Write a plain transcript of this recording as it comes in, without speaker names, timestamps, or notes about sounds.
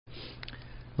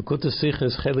Makuta Sicha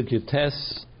is Chelek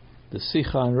Yutes, the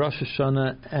Sicha on Rosh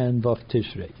Hashana and Vav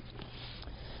Tishrei.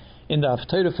 In the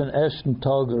Haftarah from Ersten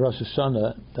Tag Rosh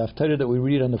Hashana, the Haftarah that we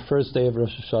read on the first day of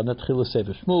Rosh Hashana, Tchila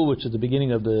Sefer Shmuel, which is the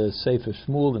beginning of the Sefer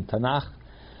Shmuel in Tanakh,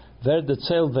 Verde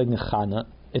Tzel Wegen Chana.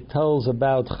 It tells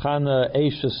about Chana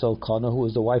Eishes Elkanah, who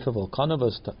was the wife of Elkanah.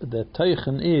 The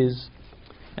Teichen is,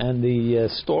 and the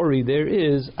story there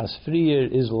is, as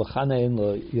frier is l'Chana en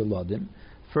l'Yeladim.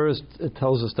 First, it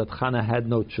tells us that Chana had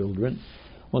no children.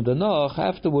 And danach,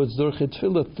 afterwards, durch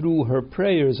Tefillah, through her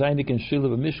prayers, Einik in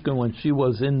Shiloh Mishkan, when she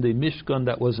was in the Mishkan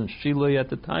that was in Shiloh at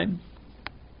the time,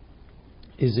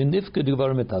 is in Nifka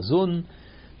Dvar Metazun,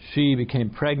 she became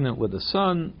pregnant with a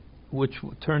son, which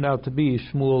turned out to be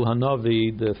Shmuel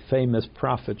Hanavi, the famous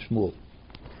prophet Shmuel.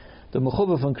 The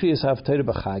Mechuva von Kriyas Haftarah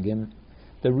B'Chagim,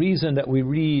 the reason that we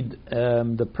read,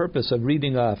 the purpose of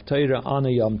reading a Haftarah on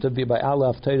a Yom Tov by all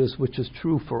Haftarahs, which is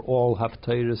true for all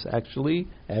Haftarahs actually,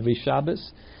 every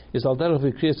Shabbos, is al derech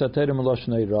v'kriyas Haftarah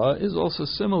Meloshon Hara, is also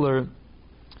similar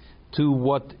to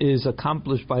what is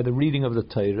accomplished by the reading of the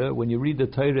Torah. When you read the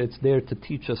Torah, it's there to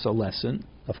teach us a lesson,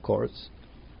 of course.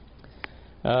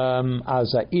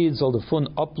 As Aid soll the fun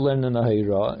uplernen a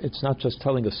Hara, it's not just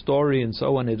telling a story and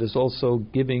so on, it is also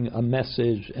giving a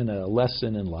message and a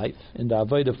lesson in life. In the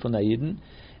Avodah von Ayidin,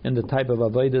 in the type of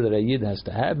Avodah that a Yid has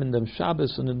to have, in the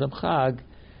Shabbos and in the Chag,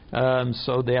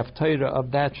 so the Haftarah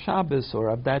of that Shabbos or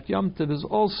of that Yom Tov is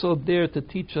also there to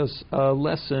teach us a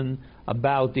lesson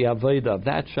about the Avodah of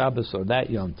that Shabbos or that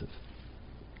Yom Tov.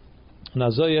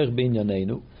 Nazoyach bin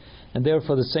Yanenu. And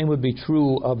therefore, the same would be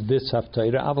true of this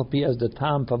Haftarah. Avapi as the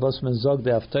tam pavos men zog the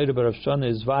Haftarah b'Rosh Hashanah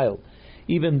is vile.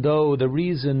 Even though the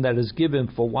reason that is given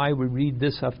for why we read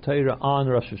this Haftarah on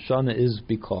Rosh Hashanah is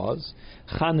because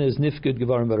Chana is nifkid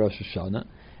gevarim b'Rosh Hashanah.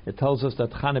 It tells us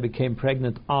that Chana became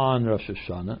pregnant on Rosh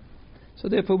Hashanah. So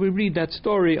therefore, we read that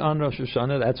story on Rosh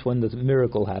Hashanah. That's when the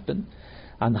miracle happened.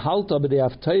 And halta b'de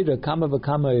Haftarah kama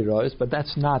v'kama iros, but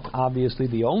that's not obviously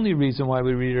the only reason why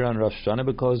we read it on Rosh Hashanah,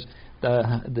 because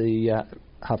the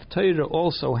Haftarah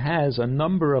also has a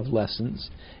number of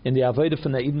lessons in the Avodah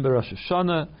von Ayidin b'Rosh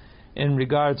Hashanah in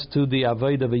regards to the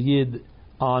Avodah of a Yid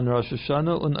on Rosh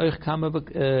Hashanah, and oich kama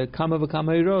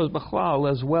v'kama iros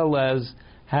b'chlal, as well as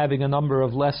having a number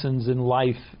of lessons in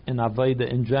life in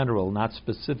Avodah in general, not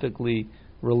specifically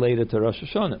related to Rosh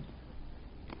Hashanah.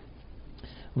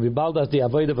 V'bald as the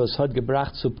Avodah was had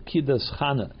gebracht zu pkidas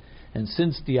Chana. And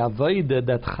since the Avodah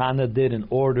that Chana did in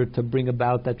order to bring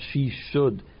about that she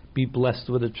should be blessed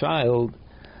with a child,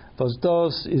 was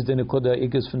das is the Nekuda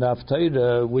Igus from the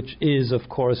Haftarah, which is, of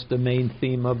course, the main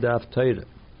theme of the Haftarah.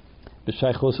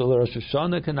 B'shaychus al Rosh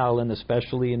Hashanah canal, and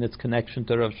especially in its connection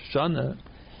to Rosh Hashanah,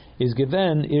 is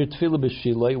given ir tefillah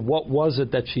b'shiloi. What was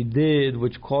it that she did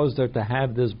which caused her to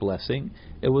have this blessing?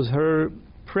 It was her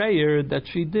prayer that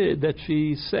she did, that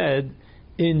she said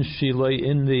in Shiloh,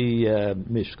 in the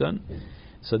Mishkan.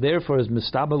 So therefore, as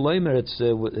Mistaba Leimer,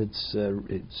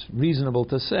 it's reasonable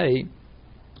to say,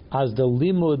 as the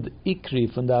Limud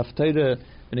Ikri from the Haftarah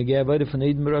and the Avodah von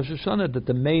Ayidin b'Rosh Hashanah, that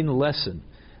the main lesson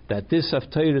that this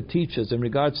Haftarah teaches in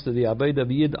regards to the Avodah of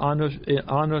Yid on Rosh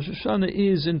Hashanah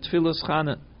is in Tfilas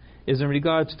Chana, is in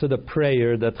regards to the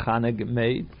prayer that Chana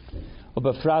made.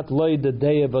 Befrat loy the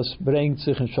day of us brings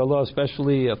sich in Shalah,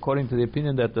 especially according to the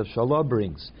opinion that the Shalah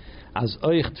brings. As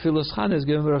oich tfilas Chana is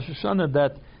given Rosh Hashanah,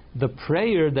 that the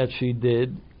prayer that she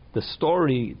did, the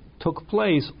story took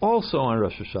place also on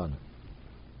Rosh Hashanah.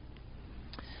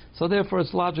 So therefore,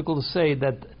 it's logical to say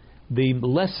that the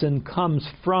lesson comes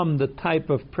from the type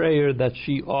of prayer that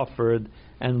she offered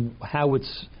and how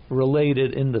it's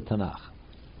related in the Tanakh.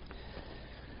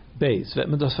 Beis, wenn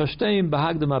man das verstehen,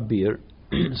 behagdem abir.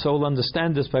 So we'll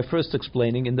understand this by first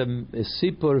explaining in the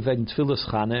Sipur wegen Tfilas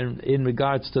Chana, in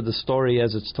regards to the story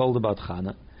as it's told about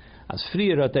Chana. As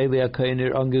frier hat Eli HaKohen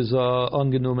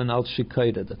angenommen als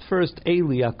Shikoyret. At first,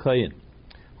 Eli HaKohen,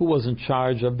 who was in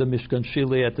charge of the Mishkan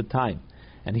Shiloh at the time,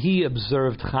 and he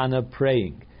observed Chana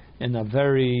praying in a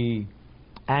very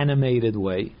animated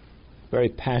way, very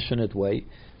passionate way.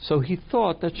 So he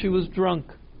thought that she was drunk.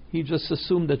 He just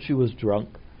assumed that she was drunk.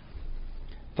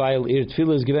 Weil ihr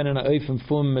Tefillah is given in a oifen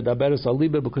fum mit aberes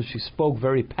alibe, because she spoke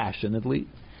very passionately,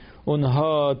 und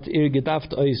hat ihr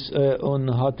gedaft und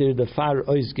hat ihr the far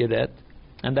ausgeret,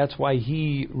 and that's why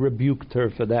he rebuked her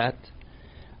for that.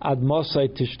 Ad mosai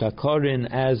tishtakarin,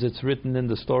 as it's written in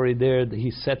the story there,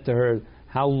 he said to her,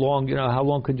 how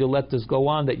long could you let this go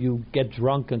on, that you get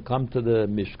drunk and come to the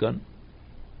Mishkan?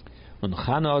 Und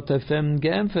Chana hat efem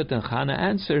geämpft, and Chana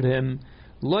answered him,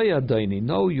 Lo yadaini,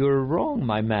 no, you're wrong,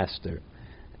 my master.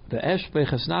 I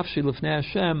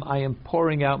am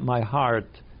pouring out my heart,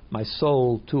 my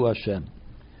soul to Hashem.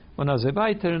 And as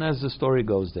the story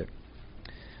goes there.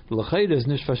 So we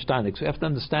have to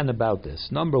understand about this.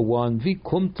 Number one,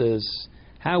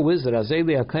 how is it as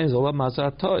Eli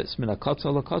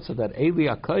that Eli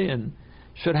HaKohen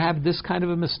should have this kind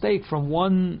of a mistake from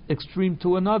one extreme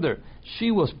to another?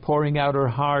 She was pouring out her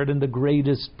heart in the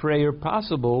greatest prayer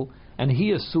possible, and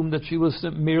he assumed that she was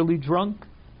merely drunk.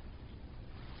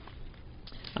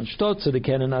 Instead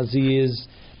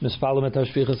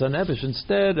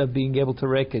of being able to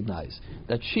recognize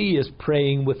that she is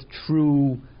praying with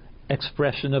true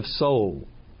expression of soul,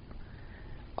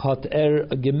 he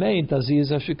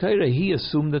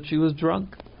assumed that she was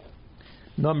drunk.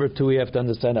 Number two, we have to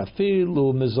understand, even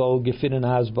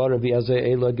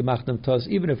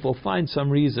if we'll find some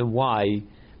reason why,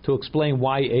 to explain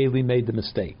why Eli made the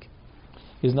mistake,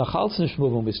 we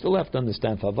still have to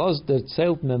understand,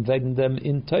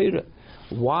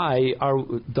 why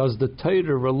does the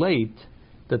Torah relate,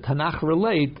 the Tanakh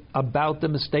relate about the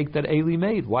mistake that Eli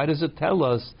made? Why does it tell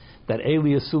us that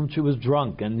Eli assumed she was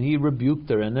drunk and he rebuked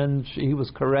her and then he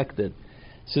was corrected?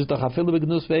 The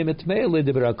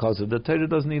Torah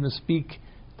doesn't even speak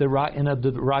in a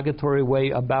derogatory way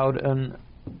about an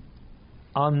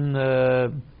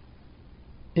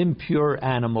impure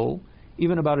animal.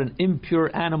 Even about an impure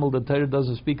animal, the Torah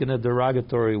doesn't speak in a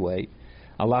derogatory way.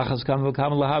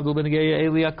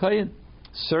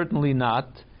 Certainly not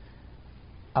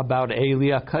about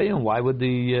Eli HaKohen. Why would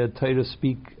the Torah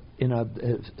speak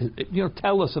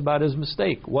tell us about his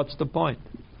mistake? What's the point?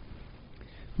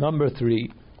 Number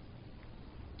three,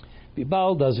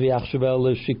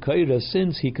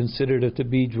 since he considered it to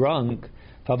be drunk,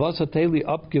 why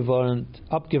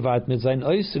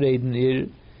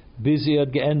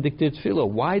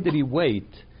did he wait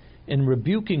in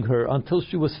rebuking her until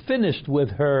she was finished with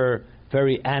her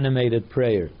very animated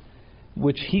prayer,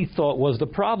 which he thought was the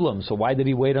problem? So why did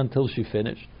he wait until she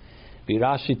finished?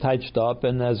 Rashi touched up,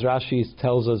 and as Rashi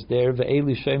tells us there,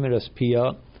 Ve'eli shemer es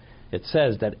pia, it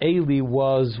says that Eli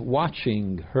was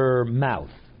watching her mouth.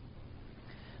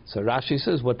 So Rashi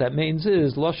says what that means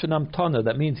is Loshen Amtana.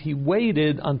 That means he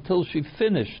waited until she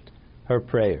finished her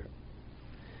prayer.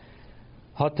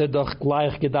 If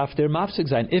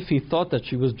he thought that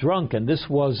she was drunk and this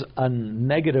was a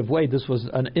negative way, this was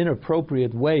an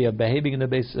inappropriate way of behaving in the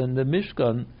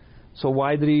Mishkan, so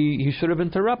why did he should have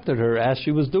interrupted her as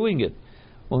she was doing it?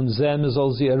 And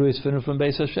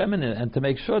to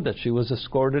make sure that she was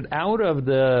escorted out of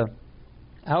the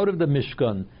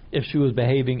Mishkan if she was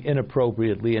behaving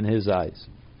inappropriately in his eyes.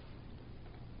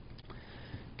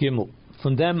 Gimel.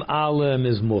 From them alem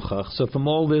is muchach. So from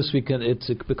all this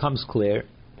it becomes clear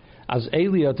as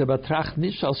Eli betracht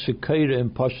nicht als shekere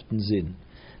im pashten Sinn,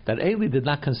 that Eli did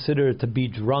not consider it to be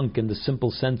drunk in the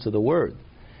simple sense of the word,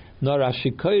 nor as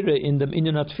shekere in the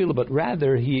inyan tefillah, but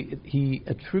rather he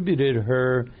attributed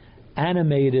her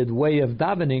animated way of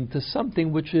davening to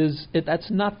something which is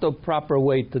that's not the proper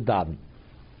way to daven.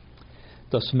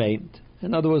 Das meint,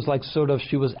 in other words, like sort of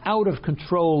she was out of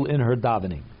control in her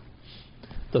davening.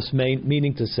 Das meint,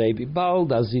 meaning to say,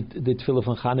 bald as the Tefillah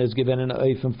von Chana is given an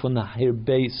Eifem von her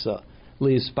Beisa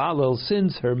Lispalel,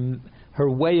 since her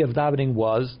way of davening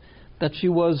was that she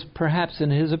was, perhaps in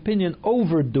his opinion,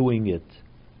 overdoing it.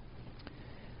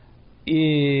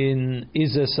 In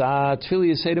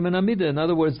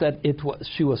other words, that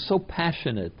she was so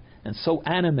passionate and so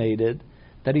animated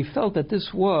that he felt that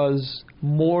this was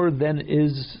more than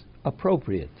is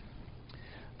appropriate.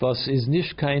 Thus is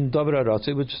nish kein dover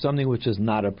ratze, which is something which is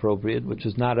not appropriate, which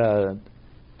is not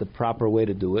the proper way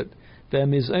to do it.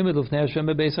 When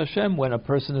a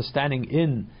person is standing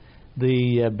in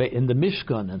the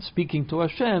Mishkan and speaking to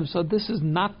Hashem, so this is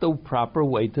not the proper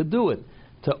way to do it.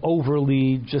 To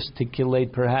overly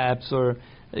gesticulate, perhaps, or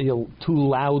too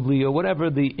loudly, or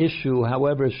whatever the issue.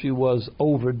 However, she was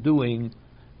overdoing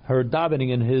her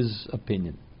davening, in his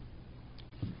opinion.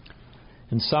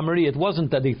 In summary, it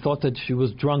wasn't that he thought that she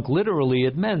was drunk literally.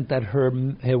 It meant that her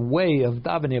way of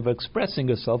davening, of expressing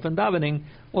herself in davening,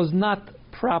 was not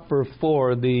proper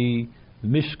for the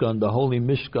Mishkan, the holy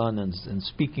Mishkan, and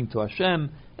speaking to Hashem.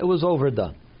 It was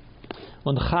overdone.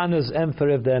 And Chana's answer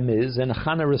of them is, and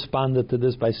Chana responded to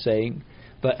this by saying,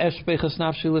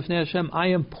 I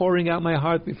am pouring out my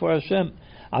heart before Hashem.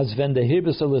 As when the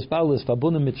hirbis al is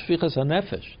verbunden mit shvichas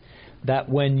hanefesh, that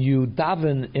when you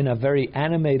daven in a very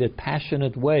animated,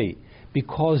 passionate way,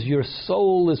 because your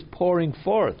soul is pouring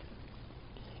forth,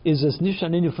 is as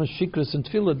nishaninu from shikras and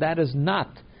tefillah. That is not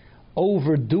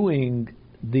overdoing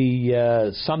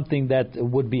the something that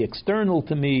would be external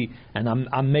to me, and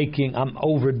I'm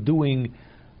overdoing.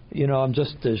 I'm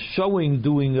just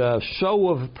doing a show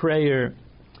of prayer.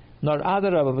 Nor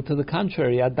adarabah, but to the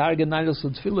contrary, adarga nailos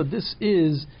l'tefillah, this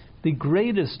is the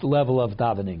greatest level of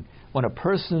davening. When a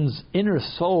person's inner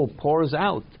soul pours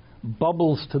out,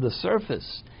 bubbles to the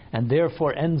surface, and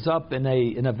therefore ends up in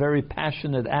a very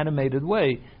passionate, animated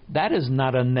way, that is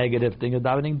not a negative thing of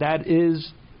davening. That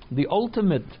is the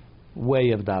ultimate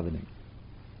way of davening.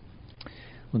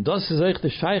 And das ist echt the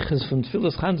Sheiches von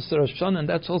Tfilas Chana to Rosh Hashanah, and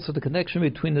that's also the connection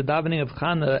between the davening of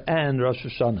Chana and Rosh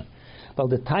Hashanah. Weil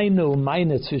the Tainu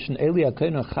meine zwischen Eli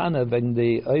HaKohen und Chana wegen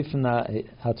the Oifen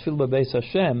HaTfil B'Beis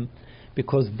Hashem,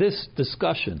 because this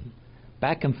discussion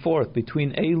back and forth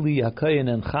between Eli HaKohen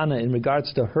and Chana in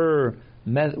regards to her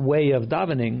way of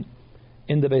davening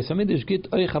in the Beis HaMikdash git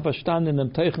euch a verstand in dem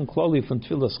Teichen Kloli von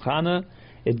Tfilas Chana.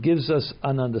 It gives us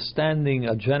an understanding,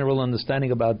 a general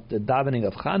understanding about the davening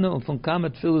of Chana and from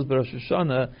Kamat Tfilas Rosh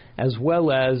Hashanah, as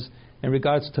well as in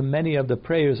regards to many of the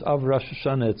prayers of Rosh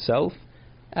Hashanah itself,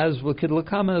 as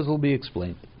will be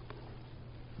explained.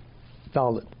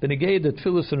 In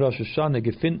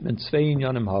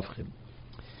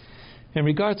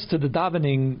regards to the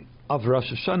davening of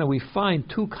Rosh Hashanah, we find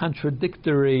two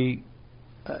contradictory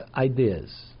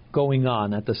ideas going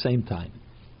on at the same time.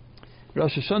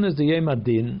 Rosh Hashanah is the Yom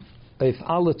Adin, Eif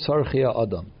Alle Tzarchei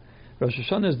Adam. Rosh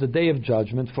Hashanah is the day of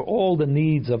judgment for all the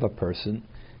needs of a person.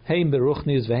 Heim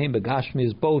beruchnis v'heim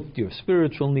begashmis, both your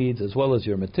spiritual needs as well as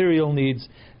your material needs.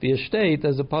 V'yeshteit,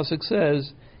 as the pasuk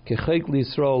says, Kechayk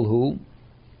L'Yisrael hu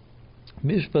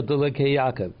Mishpat L'Kei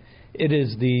Yaakov. It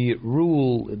is the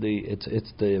rule.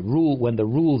 It's the rule when the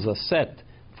rules are set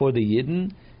for the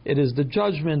Yidden. It is the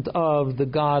judgment of the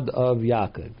God of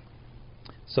Yaakov.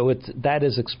 So that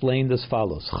is explained as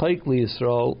follows: Chayk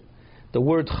L'Yisrael, the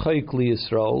word Chayk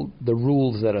L'Yisrael, the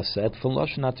rules that are set from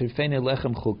Lashon Atrifnei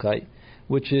Lechem Chukai,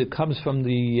 which comes from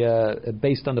the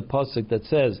based on the pasuk that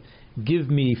says, "Give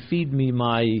me, feed me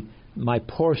my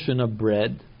portion of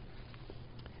bread."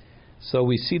 So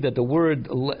we see that the word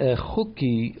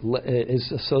chuki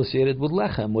is associated with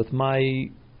lechem, with my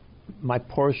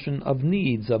portion of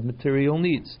needs, of material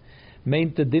needs.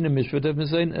 Meint the dinam mishvat of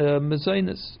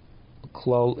mezainis.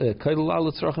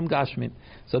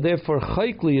 So therefore,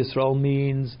 Chayk L'Yisrael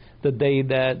means the day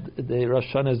that the Rosh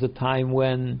Hashanah is the time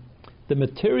when the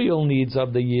material needs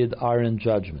of the Yid are in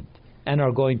judgment and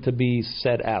are going to be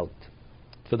set out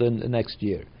for the next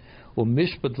year.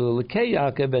 Mishpat L'Kei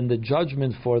Yaakov, and the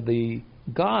judgment for the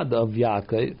God of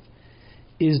Yaakov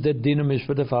is the Din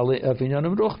Mishpat of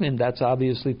Inyanim Ruchnim. That's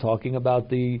obviously talking about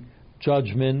the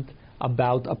judgment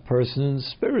about a person's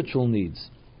spiritual needs.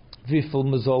 In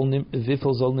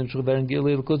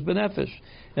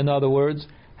other words,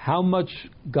 how much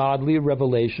godly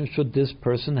revelation should this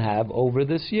person have over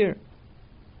this year?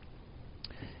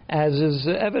 As is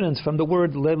evidence from the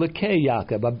word L'Kei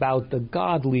Yaakov, about the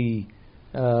godly,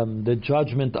 the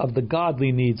judgment of the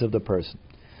godly needs of the person.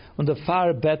 And the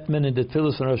far betman in the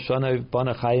Tfilas Rosh Hashanah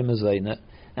Banachayim Azayna,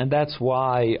 and that's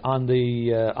why on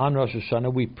Rosh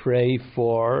Hashanah we pray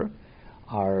for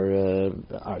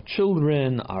our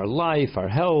children, our life, our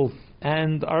health,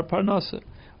 and our parnasa.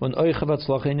 When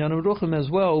as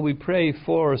well, we pray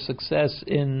for success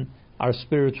in our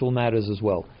spiritual matters as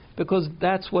well, because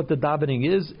that's what the davening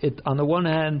is. On the one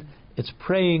hand, it's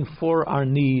praying for our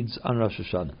needs on Rosh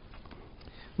Hashanah.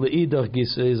 But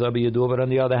on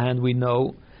the other hand, we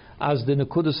know as the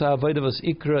nekudas ha'avodah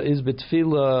ikra is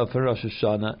betfila for Rosh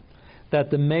Hashanah,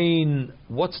 that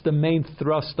what's the main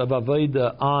thrust of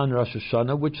avodah on Rosh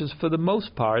Hashanah, which is for the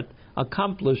most part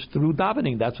accomplished through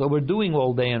davening. That's what we're doing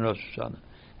all day in Rosh Hashanah,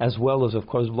 as well as of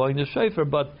course blowing the shofar.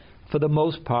 But for the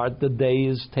most part, the day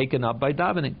is taken up by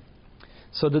davening.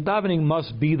 So the davening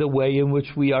must be the way in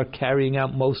which we are carrying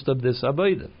out most of this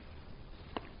avodah.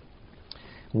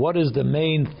 What is the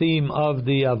main theme of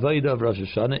the avodah of Rosh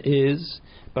Hashanah is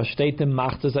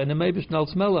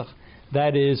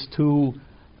that is to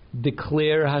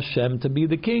declare Hashem to be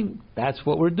the king. That's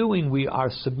what we're doing. We are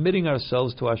submitting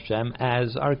ourselves to Hashem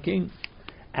as our king,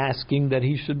 asking that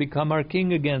He should become our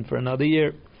king again for another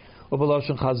year.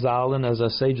 And as our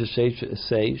sages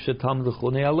say,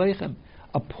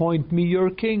 appoint me your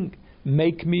king,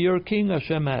 make me your king,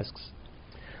 Hashem asks.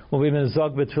 As we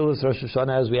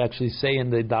actually say in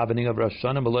the davening of Rosh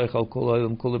Hashanah,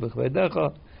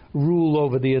 rule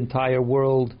over the entire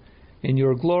world in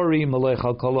your glory,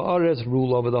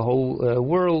 rule over the whole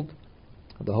world,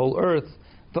 the whole earth,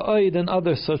 and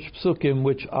other such psukim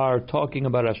which are talking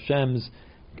about Hashem's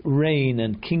reign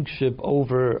and kingship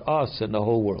over us and the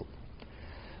whole world.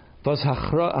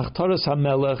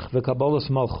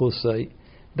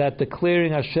 That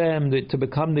declaring Hashem to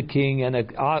become the king and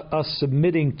us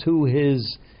submitting to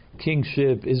His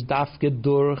kingship is dafke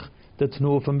durch the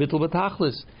tnu from bittul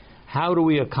b'tachlis. How do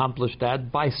we accomplish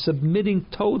that? By submitting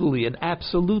totally and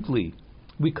absolutely.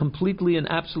 We completely and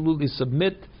absolutely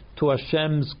submit to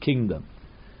Hashem's kingdom.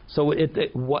 So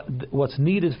what's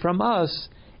needed from us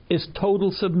is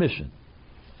total submission.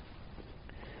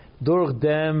 Durch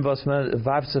dem, was man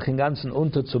warf sich im Ganzen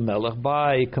unter zum Melech,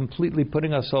 by completely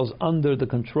putting ourselves under the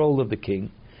control of the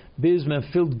king, bis man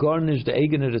filled garnish the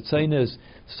eigene Retzeines,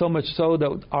 so much so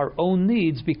that our own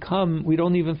needs become, we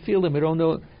don't even feel them, we don't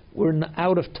know, we're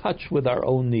out of touch with our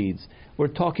own needs. We're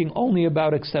talking only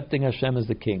about accepting Hashem as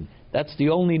the king. That's the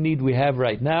only need we have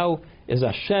right now, is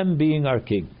Hashem being our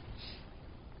king.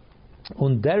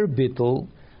 Und der Bittel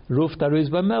ruft Ariz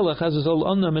B'Melech as all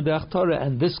onam in the Achtara,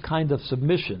 and this kind of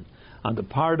submission on the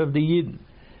part of the Yidden,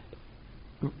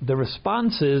 the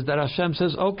response is that Hashem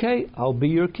says, okay, I'll be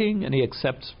your king, and he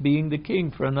accepts being the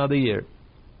king for another year.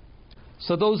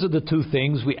 So those are the two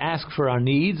things. We ask for our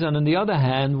needs, and on the other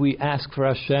hand, we ask for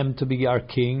Hashem to be our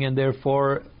king, and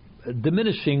therefore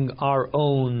diminishing our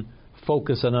own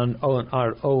focus on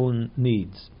our own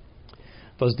needs.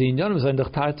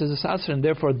 And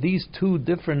therefore these two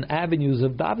different avenues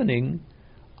of davening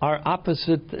are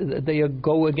opposite, they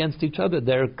go against each other,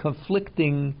 they're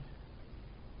conflicting.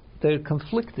 When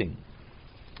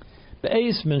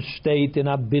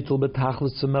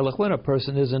a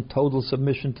person is in total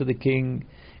submission to the king,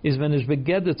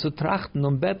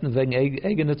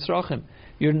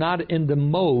 you're not in the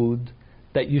mode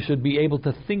that you should be able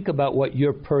to think about what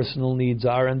your personal needs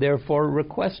are and therefore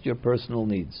request your personal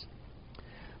needs.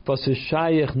 When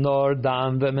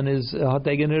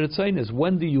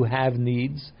do you have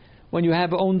needs? When you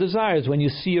have own desires, when you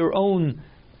see your own,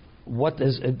 what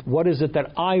is it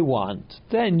that I want?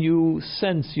 Then you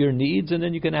sense your needs and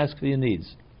then you can ask for your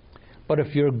needs. But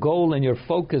if your goal and your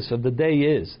focus of the day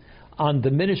is on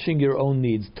diminishing your own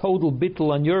needs, total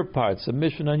bittul on your part,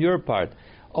 submission on your part,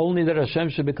 only that Hashem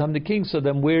should become the king, so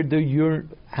then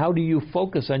how do you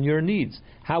focus on your needs?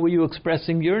 How are you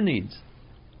expressing your needs?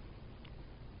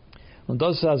 And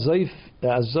this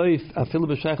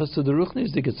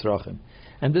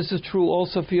is true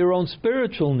also for your own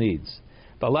spiritual needs.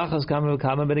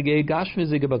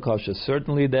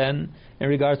 Certainly then, in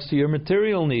regards to your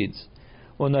material needs.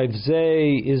 And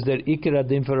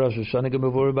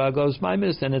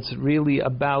it's really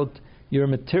about your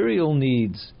material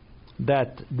needs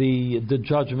that the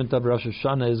judgment of Rosh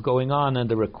Hashana is going on, and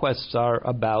the requests are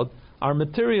about our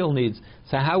material needs.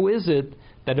 So how is it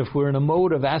that if we're in a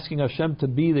mode of asking Hashem to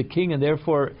be the king and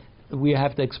therefore we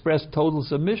have to express total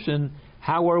submission,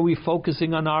 how are we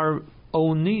focusing on our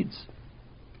own needs?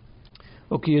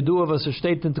 Okay, you do have a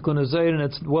state in Tikkun Hazair, and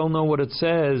it's well known what it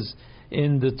says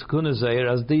in the Tikkun Hazair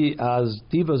as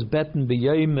divas beten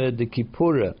b'yayim de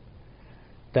Kippura,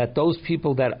 that those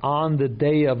people that on the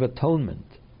Day of Atonement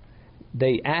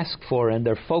they ask for and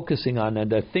they're focusing on and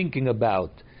they're thinking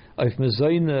about,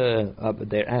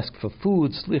 they ask for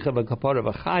food, slicha v'kapara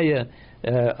v'chaya,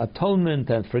 atonement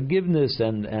and forgiveness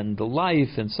and the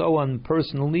life and so on,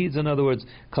 personal needs. In other words,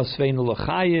 kasveinu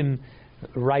l'chayim,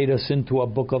 write us into a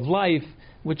book of life,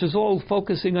 which is all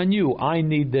focusing on you. I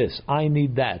need this, I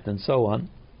need that, and so on.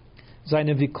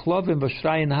 Zayne v'klovim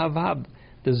v'shrayin hav.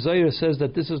 The Zohar says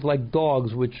that this is like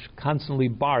dogs which constantly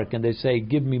bark and they say,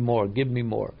 give me more, give me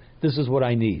more. This is what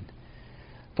I need.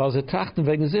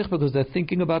 Because they're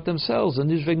thinking about themselves and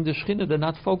nicht wegen der Shechina. They're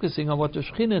not focusing on what the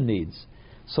Shechina needs.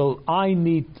 So I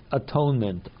need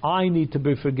atonement. I need to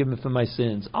be forgiven for my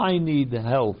sins. I need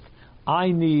health.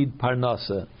 I need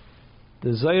parnasa.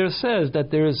 The Zohar says that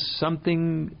there is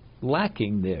something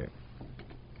lacking there.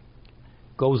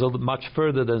 Goes much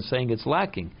further than saying it's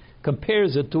lacking.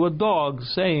 Compares it to a dog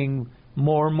saying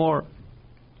more and more.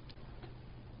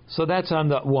 So that's on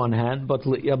the one hand, but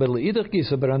on the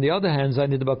other hand,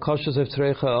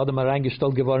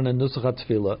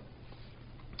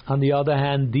 on the other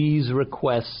hand, these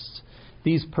requests,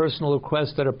 these personal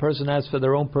requests that a person has for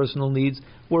their own personal needs,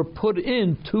 were put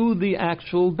into the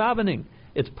actual davening.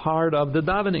 It's part of the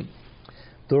davening.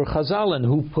 Dur Chazal, and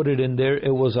who put it in there?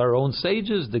 It was our own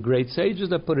sages, the great sages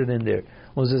that put it in there.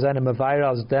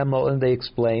 And they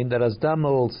explained that as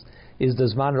Damels is the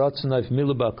Zman Ratzon of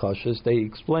Milubah Koshes, they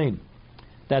explain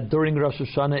that during Rosh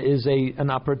Hashana is an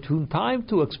opportune time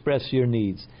to express your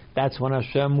needs. That's when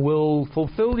Hashem will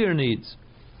fulfill your needs.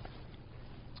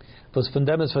 And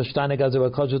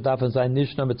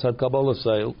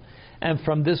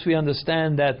from this we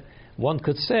understand that one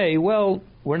could say, well,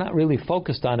 we're not really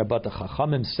focused on it, but the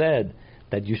Chachamim said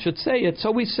that you should say it, so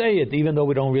we say it, even though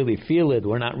we don't really feel it.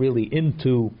 We're not really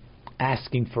into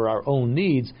asking for our own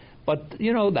needs, But,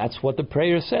 that's what the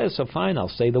prayer says, so fine, I'll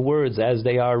say the words as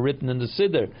they are written in the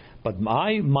Siddur. But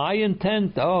my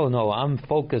intent, oh no, I'm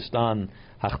focused on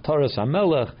Hachtoras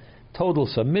HaMelech, total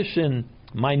submission.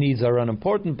 My needs are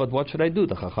unimportant, but what should I do?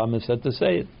 The Chacham is said to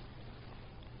say it.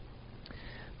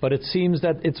 But it seems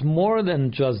that it's more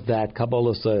than just that,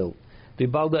 Kabbalah Soil. Wie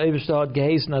bald der Eibishter hat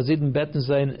geheißen, als Iden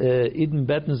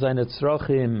betten seine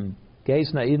Tzrochim,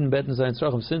 geheißen a Iden betten seine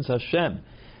Tzrochim, since Hashem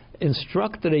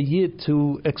instructed a Yid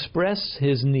to express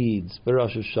his needs by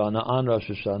Rosh Hashana, on Rosh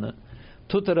Hashana,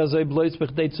 tut azay blois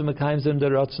bechdei zu mekayim zem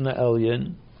der Ratzon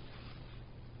Elyon.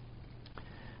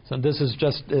 So this is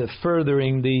just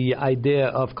furthering the idea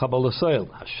of Kabbalah Soil.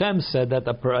 Hashem said that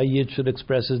a Yid should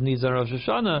express his needs on Rosh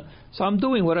Hashanah, so I'm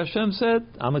doing what Hashem said.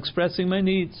 I'm expressing my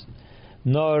needs.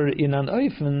 Nor in an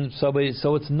oifen,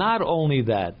 so it's not only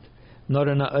that. Nor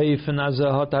in an oifen as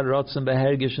a hot rotzen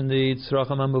behergish in the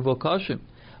tzrachim amuvokashim,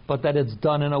 but that it's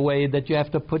done in a way that you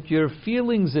have to put your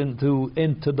feelings into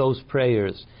those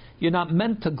prayers. You're not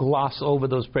meant to gloss over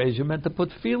those prayers. You're meant to put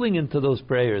feeling into those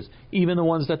prayers, even the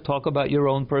ones that talk about your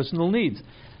own personal needs.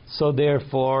 So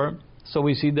therefore,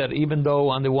 we see that even though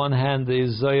on the one hand the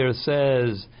Zohar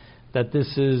says that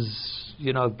this is,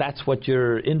 that's what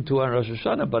you're into on Rosh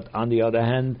Hashanah, but on the other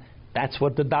hand, that's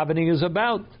what the davening is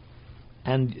about.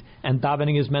 And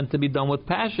davening is meant to be done with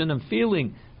passion and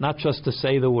feeling, not just to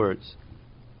say the words.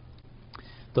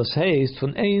 Das heißt,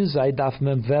 von ein Seite darf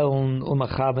man wollen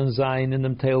erhaben sein in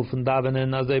dem Teil von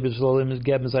Davenen, als soll ihm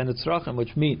geben seine Tzrachim,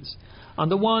 which means, on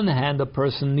the one hand, a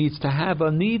person needs to have a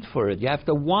need for it. You have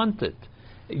to want it.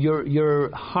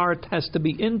 Your heart has to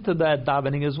be into that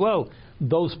davening as well.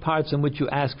 Those parts in which you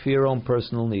ask for your own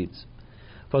personal needs.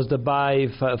 Was dabei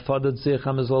fordert sich,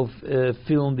 man soll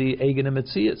fühlen die eigene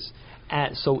Metzias.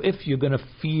 So if you're going to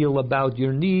feel about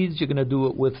your needs, you're going to do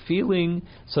it with feeling.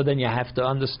 So then you have to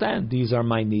understand, these are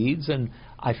my needs, and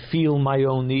I feel my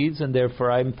own needs, and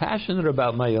therefore I'm passionate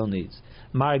about my own needs.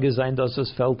 Marge sein, dass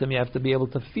es fällt, you have to be able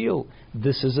to feel,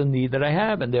 this is a need that I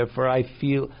have, and therefore I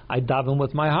daven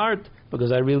with my heart,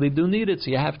 because I really do need it.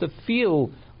 So you have to feel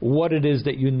what it is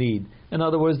that you need. In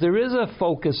other words, there is a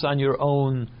focus on your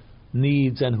own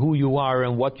needs and who you are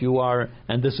and what you are,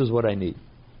 and this is what I need.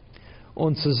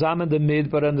 Und zusammen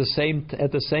damit, but at the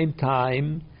same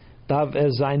time, darf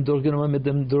sein durchgenommen mit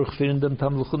dem durchführenden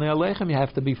Tamlichunei Aleichem. You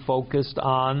have to be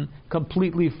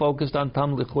completely focused on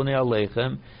Tamlichunei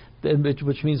Aleichem,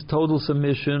 which means total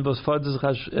submission, was fordert sich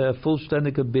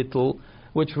vollständige Bittul,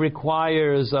 which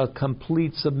requires a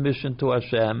complete submission to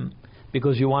Hashem,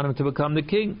 because you want Him to become the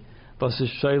king. Was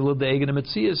ist Sheila the eigene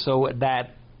Metzias, so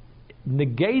that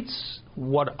negates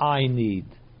what I need.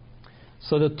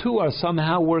 So the two are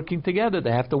somehow working together.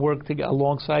 They have to work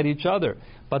alongside each other,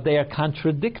 but they are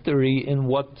contradictory in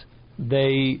what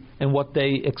they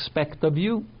expect of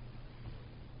you.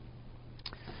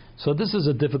 So this is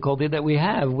a difficulty that we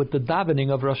have with the davening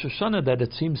of Rosh Hashanah, that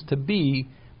it seems to be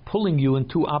pulling you in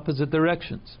two opposite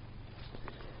directions.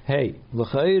 Hey,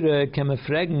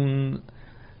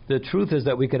 the truth is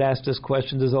that we could ask this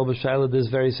question, this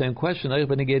very same question. You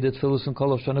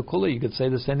could say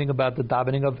the same thing about the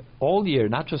davening of all year,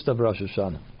 not just of Rosh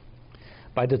Hashanah.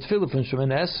 By the tefillah from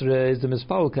Shemoneh Esrei is the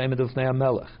mispal came of Nei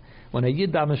HaMelech. When a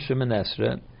Yid davens Shemoneh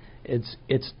Esrei,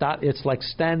 it's like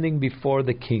standing before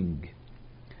the king.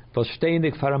 When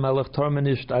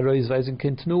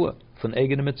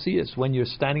you're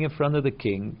standing in front of the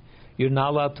king, you're not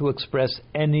allowed to express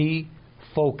any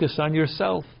focus on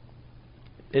yourself.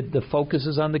 The focus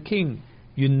is on the king.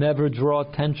 You never draw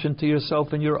attention to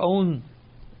yourself and your own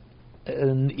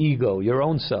ego, your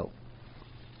own self.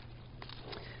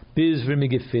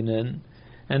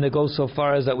 And it goes so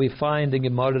far as that we find in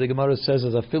Gemara, the Gemara says,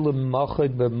 as a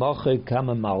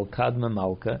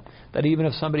that even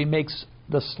if somebody makes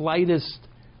the slightest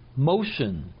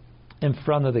motion in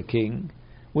front of the king,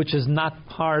 which is not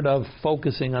part of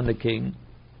focusing on the king,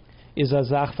 is a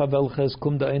zach for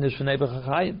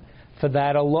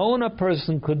that alone, a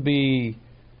person could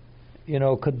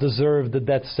deserve the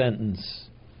death sentence.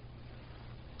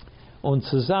 Und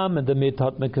zusammen damit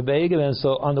hat man gewegen.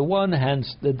 So on the one hand,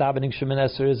 the davening Shemoneh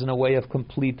Esrei is in a way of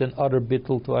complete and utter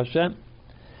bittul to Hashem.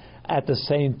 At the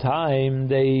same time,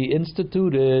 they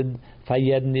instituted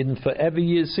for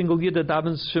every single year that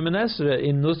davens Shemoneh Esrei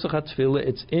in Nusach HaTfilah.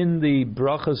 It's in the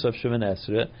brachas of Shemoneh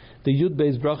Esrei, the Yud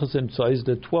Beis brachas emtsois,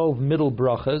 the 12 middle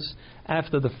brachas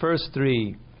after the first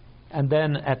 3. And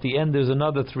then at the end there's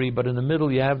another 3, but in the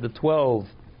middle you have the 12.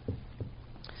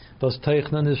 Those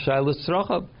teichnan is shailas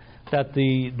tzrachab, that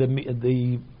the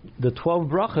 12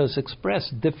 brachas express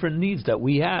different needs that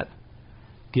we have.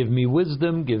 Give me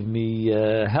wisdom, give me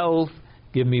health,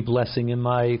 give me blessing in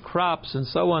my crops, and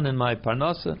so on, in my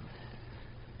parnasa.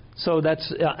 So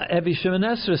that's Evi Shimon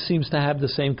Esra seems to have the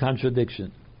same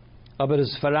contradiction. But there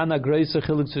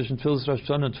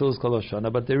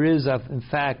is, in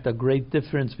fact, a great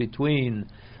difference between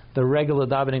the regular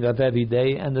davening of every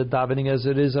day and the davening as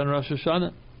it is on Rosh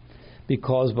Hashanah.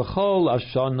 Because b'chol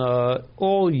Hashana,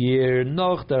 all year,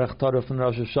 noch derech Torah from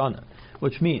Rosh Hashanah,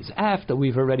 which means after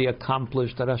we've already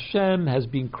accomplished that Hashem has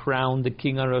been crowned the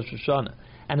king on Rosh Hashanah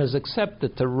and has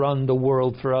accepted to run the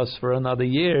world for us for another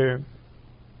year,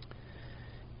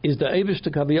 is the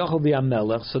Eibishter Kaviyachol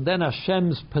v'Amelech. So then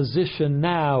Hashem's position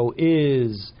now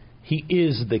is He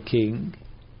is the king.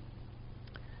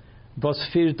 Was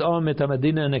führt mit der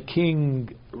Medina, and a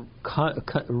king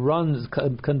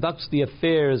conducts the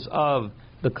affairs of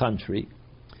the country.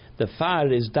 The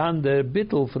Far is dann der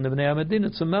Bittel von der Bnei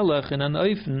Medina zum Melech in an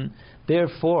Eufen.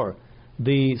 Therefore,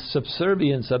 the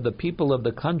subservience of the people of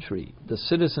the country, the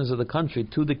citizens of the country,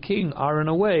 to the king are in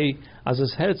a way as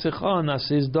es hört sich an,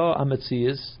 as is da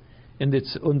ametzias in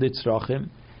its rachim.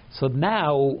 So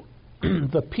now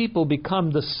the people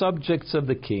become the subjects of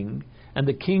the king, and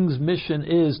the king's mission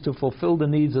is to fulfill the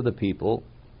needs of the people,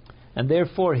 and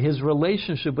therefore his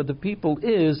relationship with the people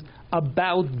is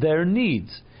about their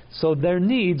needs. So their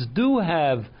needs do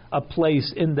have a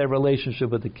place in their relationship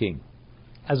with the king,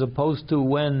 as opposed to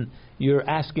when you're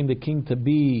asking the king to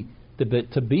be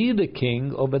the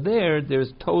king. Over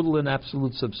there's total and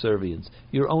absolute subservience.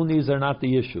 Your own needs are not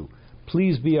the issue.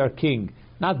 Please be our king,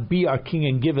 not be our king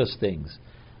and give us things.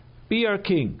 Be our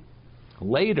king.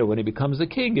 Later, when he becomes the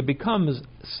king, it becomes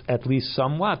at least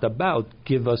somewhat about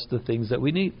give us the things that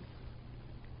we need.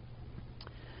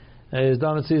 Because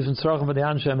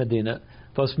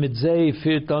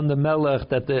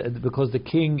the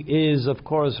king is, of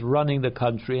course, running the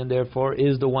country and therefore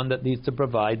is the one that needs to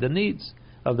provide the needs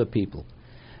of the people.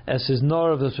 The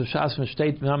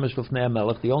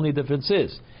only difference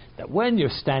is that when you're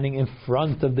standing in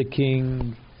front of the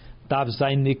king, darf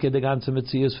sein Nicke, der ganze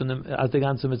Metzies von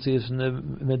der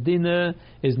Medina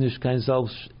ist nicht kein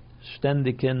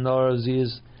selbstständige, nor sie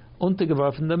ist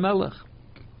untergeworfen der Melech.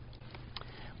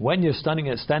 When you're standing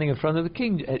in front of the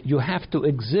king, you have to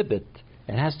exhibit,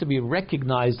 it has to be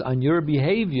recognized on your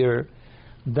behavior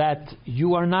that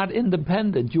you are not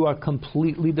independent, you are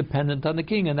completely dependent on the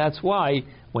king, and that's why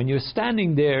when you're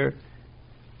standing there,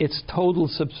 it's total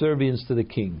subservience to the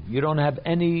king. You don't have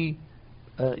any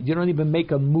you don't even make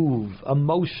a move, a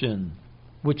motion,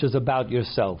 which is about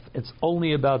yourself. It's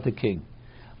only about the king.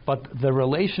 But the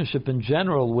relationship in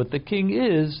general with the king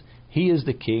is, he is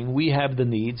the king, we have the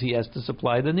needs, he has to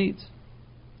supply the needs.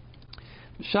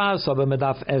 But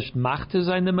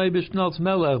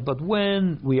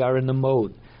when we are in the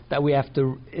mode that we have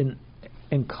to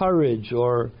encourage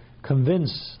or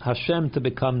convince Hashem to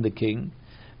become the king,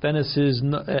 then es ist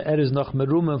noch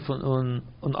merumen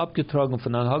und abgetragen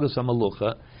von Anhagas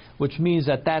HaMalucha, which means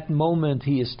at that moment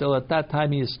he is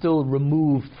still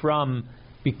removed from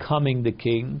becoming the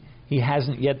king. He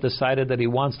hasn't yet decided that he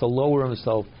wants to lower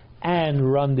himself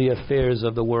and run the affairs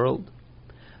of the world.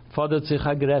 Then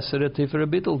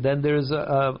there is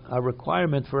a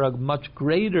requirement for a much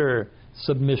greater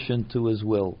submission to his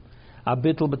will.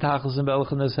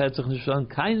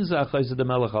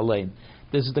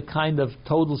 This is the kind of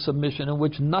total submission in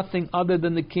which nothing other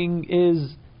than the king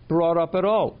is brought up at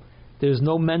all. There's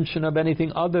no mention of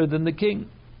anything other than the king.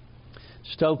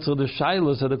 So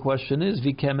the question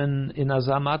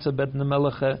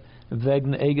is,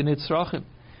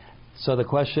 so the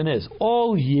question is,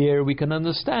 all year we can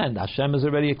understand Hashem has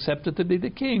already accepted to be the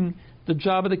king. The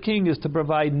job of the king is to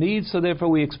provide needs, so therefore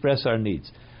we express our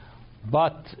needs.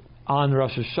 But on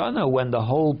Rosh Hashanah, when the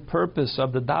whole purpose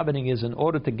of the davening is in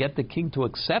order to get the king to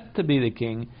accept to be the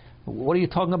king, what are you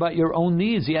talking about your own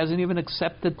needs? He hasn't even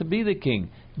accepted to be the king.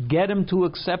 Get him to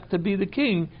accept to be the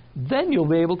king, then you'll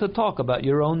be able to talk about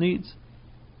your own needs.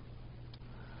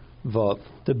 So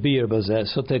to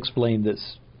explain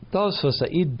this, this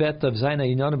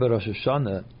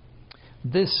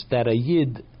that a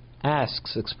Yid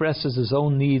asks, expresses his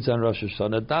own needs on Rosh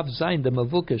Hashanah,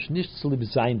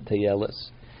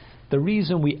 the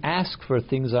reason we ask for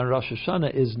things on Rosh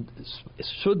Hashanah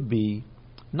should be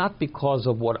not because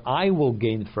of what I will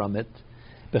gain from it,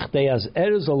 not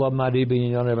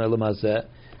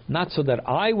so that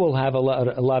I will have a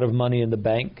lot of money in the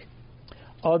bank,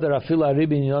 or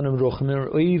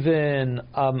even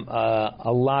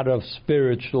a lot of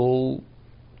spiritual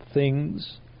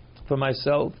things for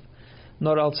myself.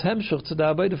 What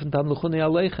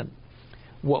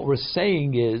we're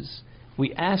saying is,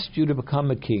 we asked you to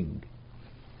become a king.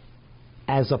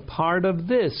 As a part of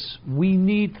this, we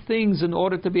need things in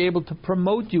order to be able to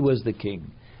promote you as the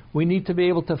king. we need to be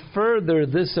able to further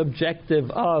this objective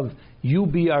of you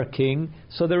be our king.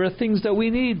 So there are things that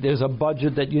we need. There's a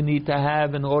budget that you need to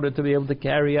have in order to be able to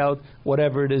carry out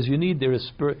whatever it is you need. There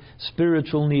is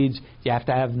spiritual needs. You have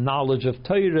to have knowledge of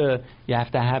Torah. You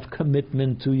have to have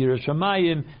commitment to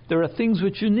Yerushalayim. There are things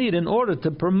which you need in order to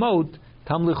promote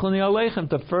Tamlichuni Aleichem,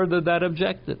 to further that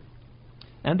objective.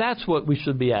 And that's what we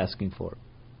should be asking for.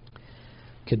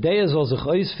 In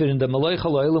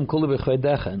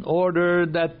order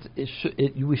that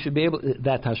we should be able,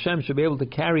 that Hashem should be able to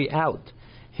carry out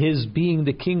His being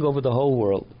the king over the whole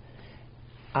world,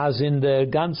 as in the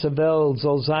ganze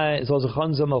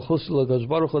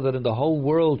Welt that in the whole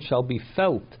world shall be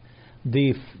felt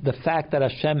the fact that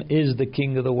Hashem is the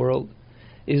king of the world.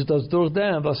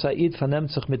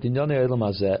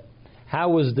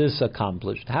 How is this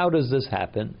accomplished? How does this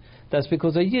happen? That's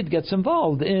because a Yid gets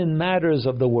involved in matters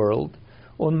of the world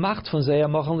and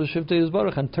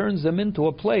turns them into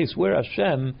a place where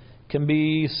Hashem can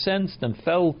be sensed and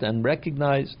felt and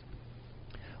recognized.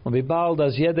 And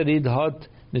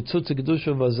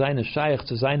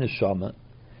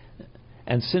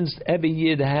since every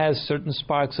Yid has certain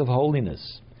sparks of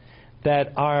holiness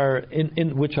that are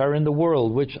which are in the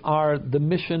world, which are the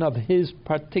mission of his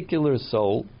particular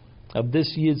soul, of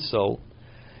this Yid's soul,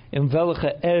 and this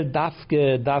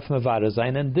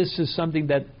is something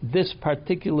that this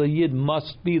particular Yid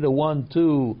must be the one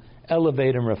to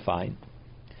elevate and refine.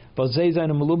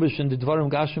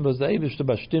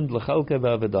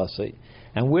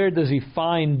 And where does he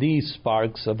find these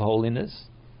sparks of holiness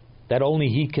that only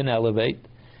he can elevate?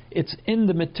 It's in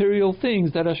the material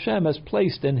things that Hashem has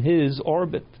placed in his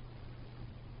orbit.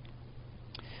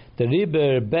 The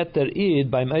Riber better Id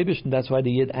by Meibishn, that's why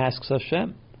the Yid asks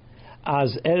Hashem,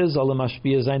 as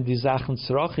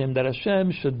that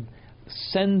Hashem should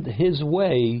send his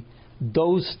way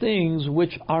those things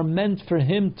which are meant for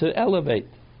him to elevate.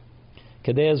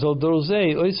 So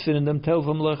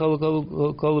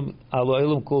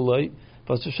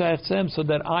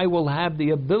that I will have the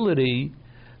ability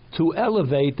to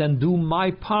elevate and do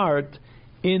my part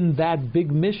in that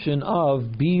big mission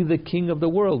of be the king of the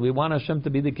world. We want Hashem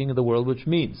to be the king of the world, which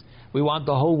means we want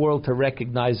the whole world to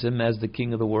recognize him as the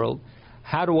king of the world.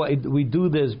 How do we do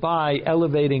this? By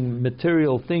elevating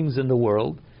material things in the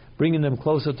world, bringing them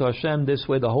closer to Hashem. This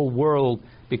way the whole world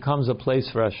becomes a place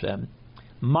for Hashem.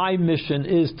 My mission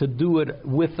is to do it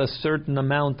with a certain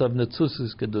amount of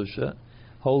Netzusis Kedusha,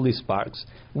 holy sparks,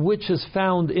 which is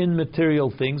found in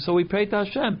material things. So we pray to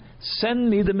Hashem,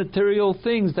 send me the material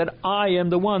things that I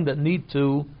am the one that needs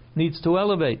to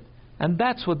elevate. And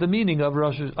that's what the meaning of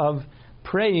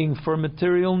praying for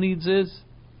material needs is.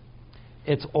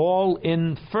 It's all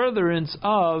in furtherance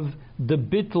of the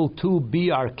bittul to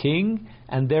be our king,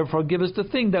 and therefore give us the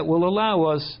thing that will allow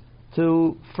us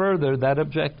to further that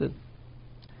objective.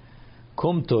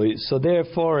 Kumtoi. So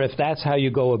therefore, if that's how you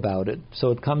go about it,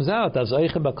 so it comes out as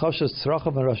Eichem Bakoshes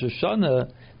Tzrachav and Rosh Hashana,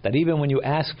 that even when you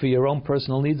ask for your own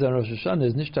personal needs on Rosh Hashana,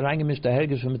 is nicht derangem nicht der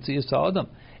Hergish v'metzias ha'adam.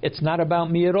 It's not about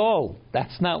me at all.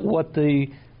 That's not what the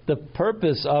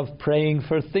purpose of praying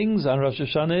for things on Rosh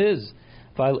Hashana is.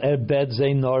 Because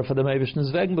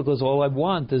all I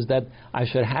want is that I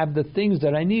should have the things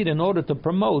that I need in order to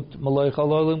promote Malay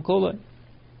Chalolim Kulay.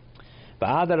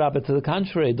 But to the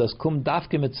contrary, does kum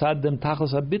dafke mitzad dem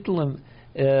tachos habitlim,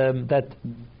 that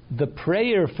the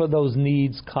prayer for those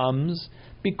needs comes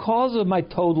because of my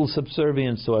total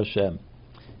subservience to Hashem.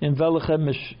 In velichem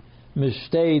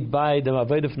mishtayed by dem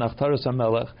avedif nachtaras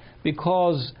hamelech,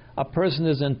 because a person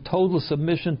is in total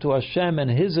submission to Hashem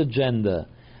and His agenda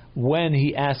when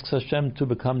he asks Hashem to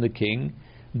become the king.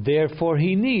 Therefore,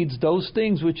 he needs those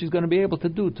things which he's going to be able to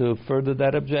do to further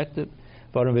that objective.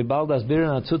 Because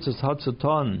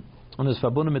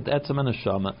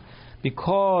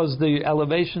the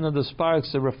elevation of the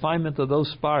sparks, the refinement of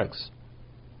those sparks,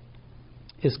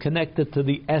 is connected to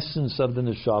the essence of the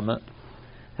neshama.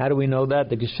 How do we know that?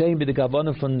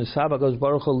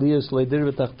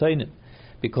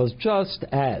 Because just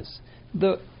as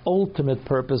the ultimate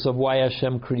purpose of why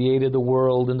Hashem created the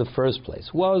world in the first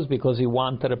place was because He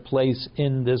wanted a place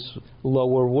in this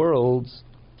lower worlds.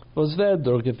 And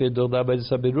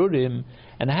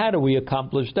how do we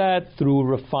accomplish that? Through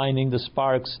refining the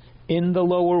sparks in the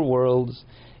lower worlds.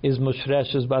 Is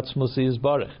mushreshes batzmusi is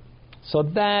barech. So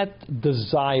that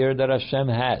desire that Hashem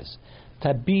has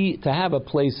to have a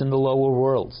place in the lower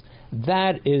worlds,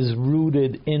 that is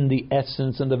rooted in the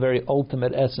essence and the very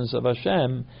ultimate essence of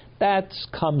Hashem. That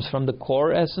comes from the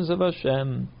core essence of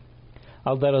Hashem.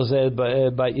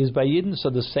 Is by Yidden, so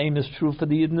the same is true for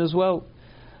the Yidden as well.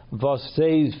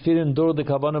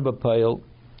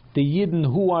 the Yidden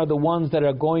who are the ones that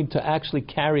are going to actually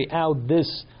carry out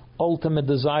this ultimate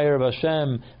desire of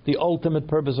Hashem, the ultimate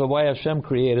purpose of why Hashem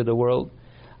created the world.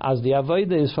 As the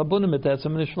Avodah is verbunden mit Etzem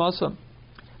Nishmasam.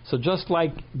 So just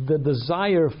like the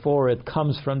desire for it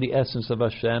comes from the essence of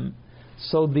Hashem,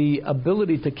 so the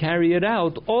ability to carry it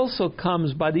out also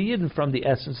comes by the Yidden from the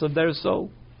essence of their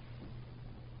soul.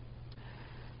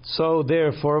 So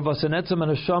therefore, was in Etzem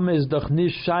Neshama is doch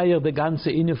nicht shayach the ganze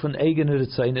inne von eigener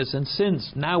Ritzaynus. And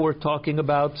since now we're talking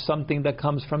about something that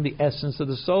comes from the essence of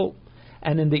the soul,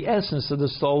 and in the essence of the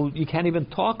soul, you can't even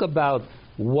talk about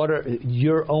what are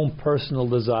your own personal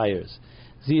desires.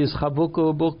 Sie is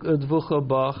chavuko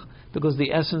bach, because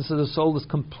the essence of the soul is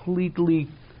completely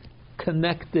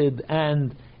connected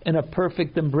and in a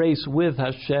perfect embrace with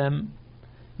Hashem.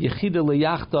 Yechida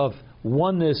leyachtav,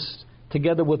 oneness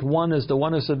together with oneness, the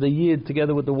oneness of the Yid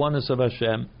together with the oneness of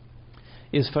Hashem,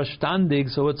 is verstandig,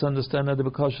 so it's understood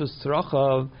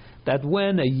that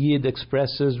when a Yid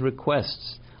expresses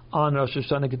requests on Rosh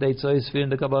Hashana K'dei Tzayisvi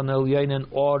and the Kavanah Elyayin in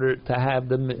order to have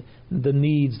the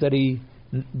needs that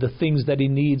the things that he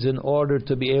needs in order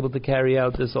to be able to carry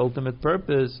out this ultimate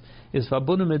purpose, is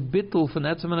verbunden mit Bittul von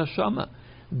Etzem Neshama.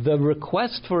 The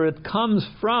request for it comes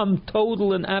from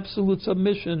total and absolute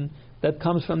submission that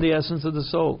comes from the essence of the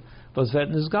soul. Because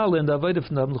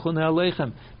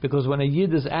when a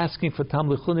Yid is asking for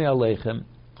Tamlichuni Aleichem,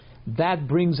 that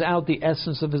brings out the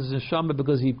essence of his neshama,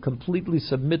 because he completely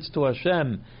submits to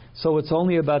Hashem. So it's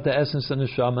only about the essence of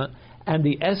neshama, and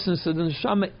the essence of the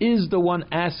neshama is the one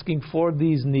asking for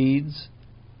these needs.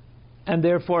 And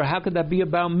therefore, how could that be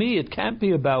about me? It can't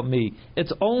be about me.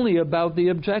 It's only about the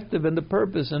objective and the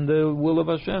purpose and the will of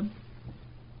Hashem.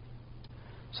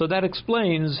 So that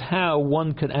explains how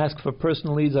one can ask for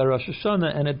personal needs at Rosh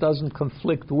Hashanah, and it doesn't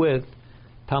conflict with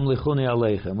Tamlichuni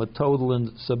Aleichem, with total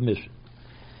submission.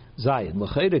 Zayin,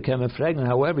 l'chayre kem efregnen.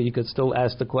 However, you could still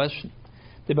ask the question.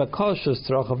 The bakashas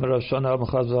troch of Rosh Hashanah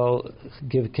Chazal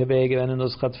give kevege and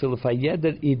nos chatfil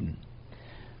fayeder iden.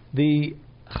 The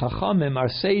Chachamim, our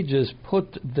sages,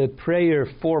 put the prayer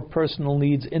for personal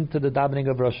needs into the davening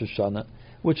of Rosh Hashanah,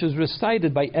 which is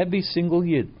recited by every single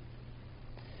Yid.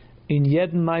 In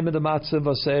jeden Maimed Matzav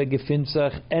Aseh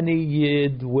Gefinzach, any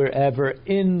Yid, wherever,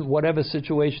 in whatever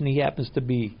situation he happens to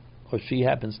be, or she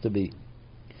happens to be.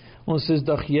 And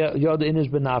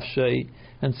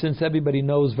since everybody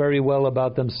knows very well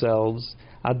about themselves,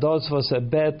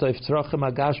 that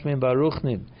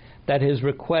his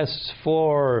requests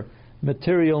for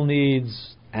material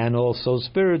needs and also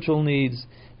spiritual needs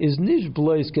is nicht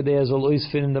bloß kedei soll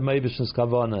ausfinden der meibishnes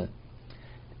kavana.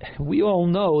 We all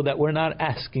know that we're not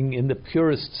asking in the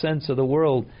purest sense of the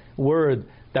word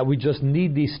that we just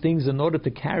need these things in order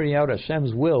to carry out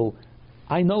Hashem's will.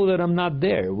 I know that I'm not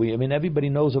there. Everybody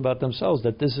knows about themselves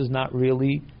that this is not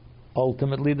really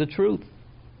ultimately the truth.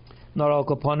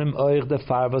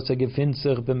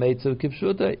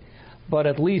 But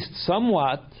at least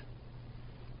somewhat,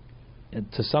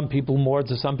 to some people more,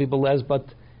 to some people less, but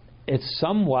it's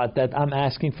somewhat that I'm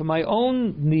asking for my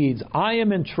own needs. I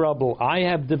am in trouble. I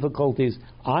have difficulties.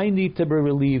 I need to be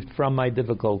relieved from my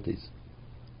difficulties.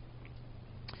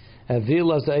 The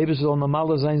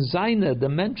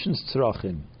dimensions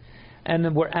tzrachim.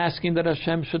 And we're asking that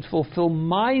Hashem should fulfill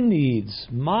my needs,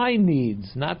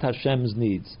 not Hashem's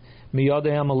needs. And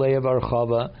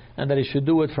that He should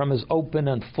do it from His open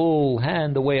and full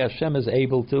hand, the way Hashem is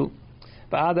able to.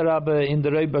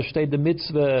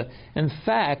 In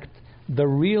fact, the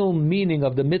real meaning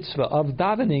of the mitzvah of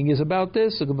davening is about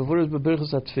this,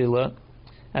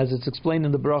 as it's explained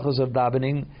in the brachas of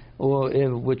davening,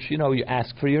 which you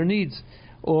ask for your needs.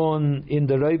 And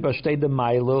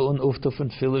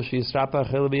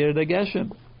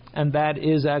that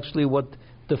is actually what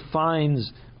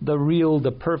defines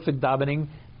the perfect davening,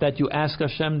 that you ask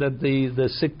Hashem that the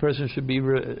sick person should be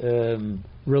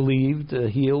relieved,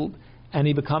 healed, and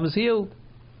he becomes healed,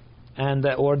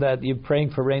 or that you're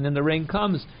praying for rain and the rain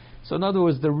comes. So in other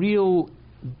words, the real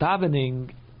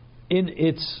davening in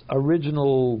its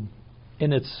original,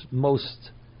 in its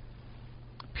most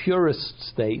purest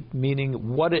state,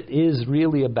 meaning what it is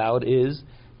really about is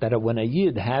that when a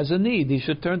Yid has a need, he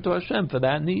should turn to Hashem for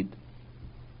that need.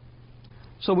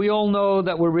 So we all know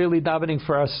that we're really davening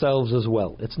for ourselves as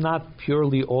well. It's not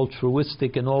purely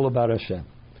altruistic and all about Hashem.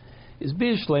 Is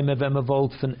Bishleim wenn man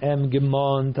wollt von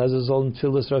gemont, also sollen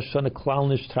Tfilis Rosh Hashanah klal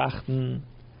nicht trachten,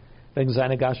 wegen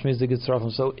seiner Gashmize getroffen.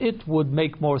 So it would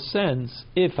make more sense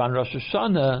if on Rosh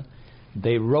Hashanah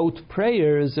they wrote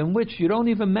prayers in which you don't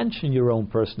even mention your own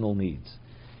personal needs.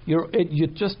 You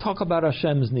just talk about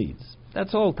Hashem's needs.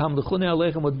 That's all. Tamlichuni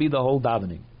Aleichem would be the whole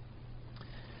davening.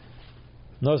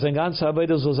 The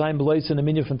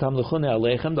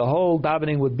whole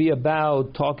davening would be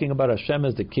about talking about Hashem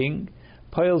as the King.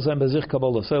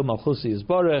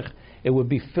 It would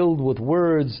be filled with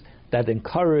words that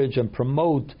encourage and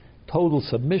promote total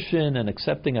submission and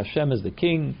accepting Hashem as the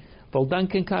King.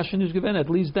 At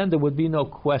least then there would be no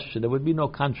question, there would be no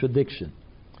contradiction.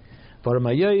 And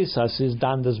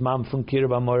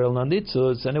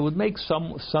it would make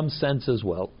some sense as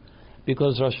well.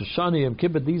 Because Rosh Hashana, Yom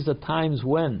Kippur, these are times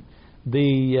when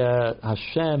the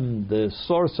Hashem, the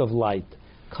source of light,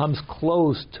 comes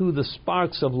close to the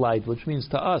sparks of light, which means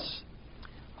to us,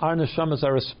 our neshamas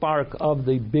are a spark of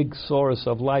the big source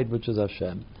of light, which is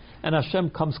Hashem. And Hashem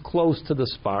comes close to the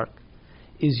spark.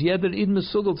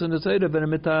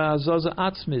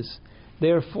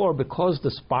 Therefore, because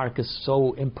the spark is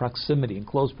so in proximity, in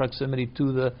close proximity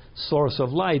to the source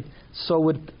of light, so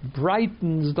it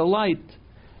brightens the light,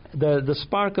 the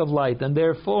spark of light, and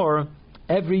therefore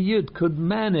every yid could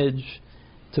manage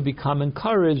to become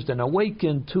encouraged and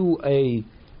awakened to in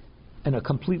a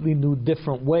completely new,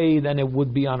 different way than it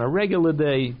would be on a regular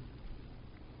day.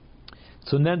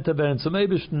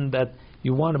 That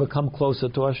you want to become closer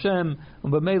to Hashem,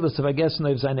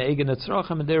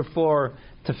 and therefore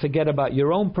to forget about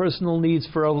your own personal needs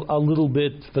for a little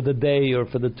bit, for the day or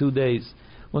for the 2 days.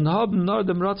 And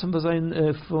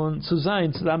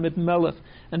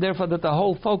therefore that the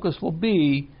whole focus will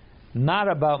be not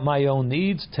about my own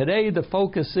needs. Today the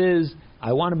focus is,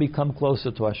 I want to become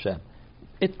closer to Hashem.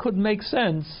 It could make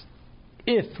sense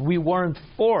if we weren't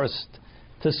forced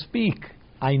to speak,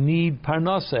 I need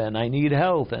parnasa and I need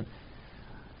health.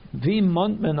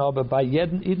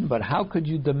 But how could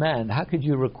you demand, how could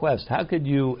you request, how could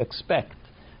you expect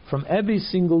from every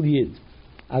single yid,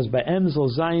 as be'em zol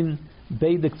zayin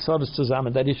beidik tzavos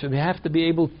zusammen, that he should have to be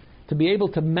able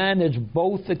to manage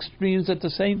both extremes at the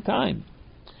same time.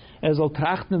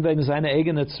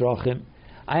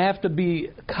 I have to be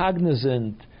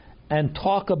cognizant and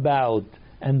talk about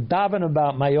and daven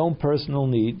about my own personal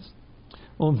needs.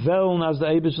 And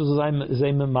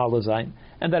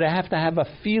that I have to have a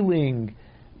feeling,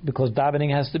 because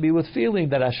davening has to be with feeling,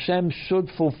 that Hashem should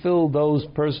fulfill those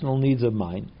personal needs of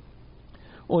mine.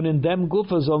 And at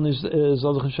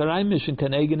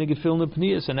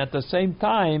the same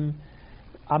time,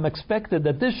 I'm expected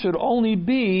that this should only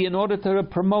be in order to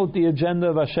promote the agenda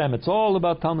of Hashem. It's all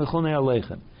about Talmichunei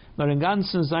Aleichem.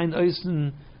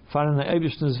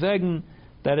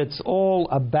 That it's all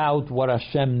about what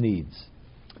Hashem needs.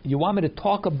 You want me to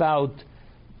talk about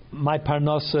my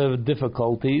parnasa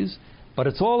difficulties, but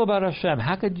it's all about Hashem.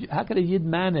 How could a yid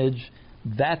manage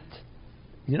that?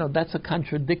 That's a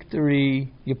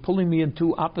contradictory. You're pulling me in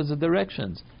two opposite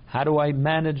directions. How do I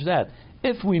manage that?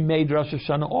 If we made Rosh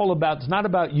Hashana all about, it's not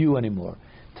about you anymore.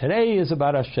 Today is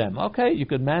about Hashem. Okay, you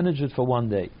could manage it for one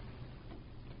day.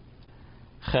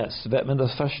 So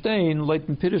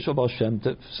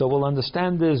we'll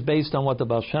understand this based on what the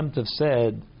Baal Shem Tov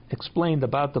said, explained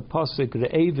about the pasuk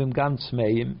Re'evim gam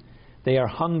tzmeim. They are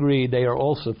hungry, they are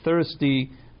also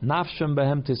thirsty. Nafshem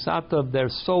behem tisatav, their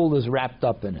soul is wrapped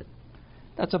up in it.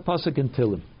 That's a pasuk in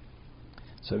Tilim.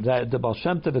 So that the Baal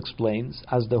Shem Tov explains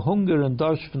as the hunger and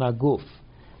darsh v'naguf.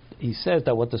 He says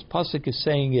that what this pasuk is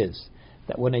saying is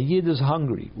that when a yid is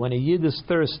hungry, when a yid is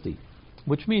thirsty,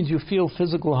 which means you feel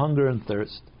physical hunger and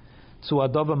thirst, so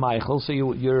adova meichel, so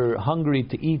you're hungry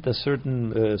to eat a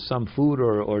certain some food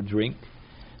or drink.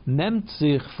 Nemt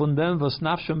sich von dem was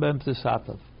nafshem behem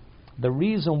tisatav. The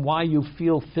reason why you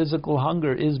feel physical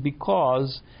hunger is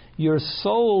because your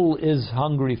soul is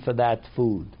hungry for that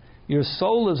food. Your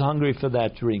soul is hungry for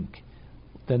that drink.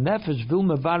 The nefesh vil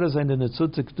mevarer sein in the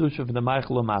tzutze kedusha von der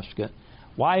meichel umashke.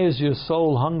 Why is your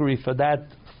soul hungry for that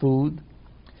food?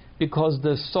 Because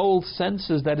the soul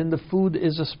senses that in the food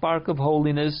is a spark of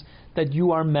holiness that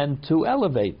you are meant to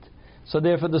elevate. So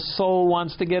therefore the soul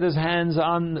wants you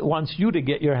to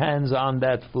get your hands on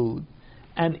that food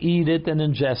and eat it and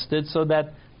ingest it, so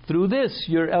that through this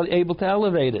you're able to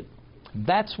elevate it.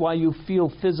 That's why you feel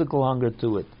physical hunger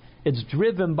to it. It's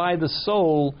driven by the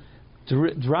soul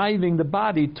driving the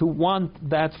body to want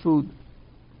that food.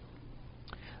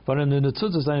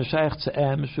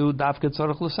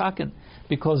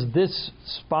 Because this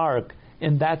spark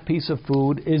in that piece of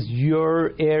food is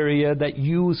your area that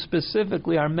you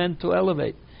specifically are meant to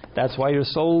elevate. That's why your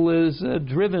soul is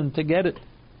driven to get it.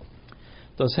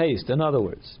 Does haste, in other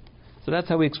words. So that's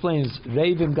how he explains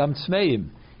Reivim gam tzmeim.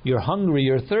 You're hungry,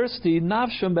 you're thirsty.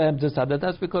 Nafshim behem tisada.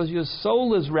 That's because your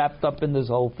soul is wrapped up in this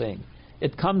whole thing.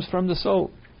 It comes from the soul.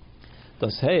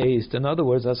 Das heißt, in other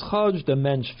words, as chaj the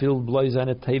mensch filled blois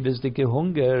eine tevis dike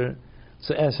hunger,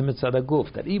 so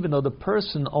that even though the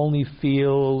person only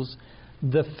feels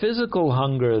the physical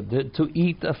hunger to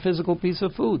eat a physical piece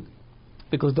of food,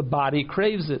 because the body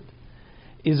craves it.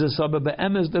 Is a sabab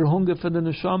be'emes der hunger for the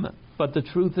neshama. But the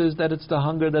truth is that it's the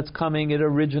hunger that's coming, it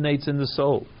originates in the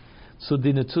soul. So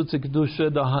the netzutze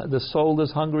kedusha, the soul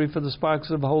is hungry for the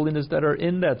sparks of holiness that are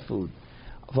in that food.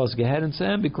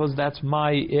 Because that's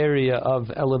my area of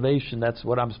elevation, that's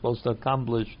what I'm supposed to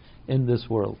accomplish in this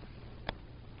world.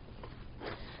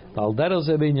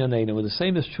 The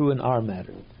same is true in our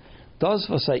matter. The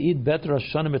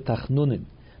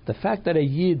fact that a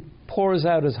Yid pours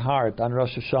out his heart on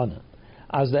Rosh Hashana,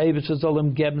 as the Eibush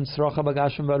Zolim Geben Srocha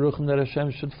Bagashim Baruchim, that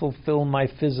Hashem should fulfill my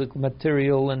physical,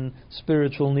 material, and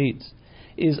spiritual needs,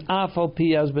 is Afal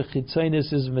Pi as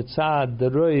Bechitzenis is Mitzad the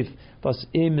Roif was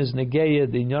Im is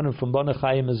Negeya the Inyanim from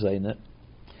Bonachayim Azayna.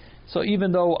 So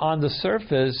even though on the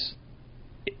surface,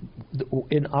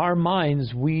 in our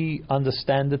minds, we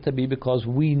understand it to be because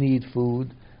we need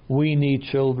food, we need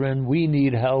children, we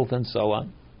need health, and so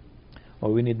on,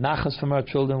 or we need nachas from our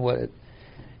children.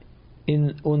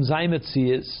 In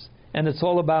Unzaimetzias, and it's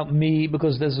all about me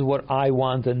because this is what I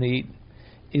want and need.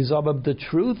 The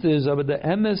truth is, the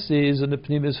emes is, and the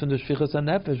pnimis from the shvichas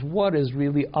hanefesh, what is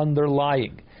really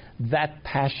underlying that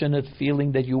passionate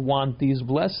feeling that you want these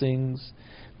blessings?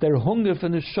 Their hunger for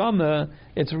neshama,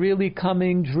 it's really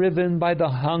coming driven by the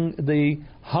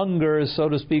hunger, so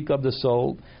to speak, of the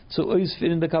soul. So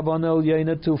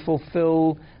to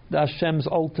fulfill the Hashem's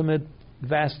ultimate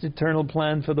vast eternal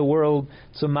plan for the world,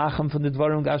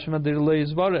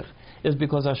 is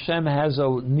because Hashem has a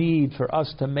need for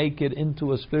us to make it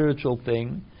into a spiritual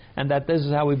thing, and that this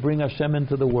is how we bring Hashem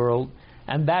into the world,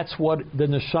 and that's what the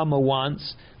neshama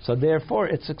wants. So therefore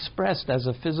it's expressed as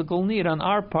a physical need on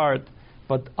our part,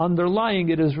 but underlying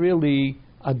it is really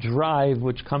a drive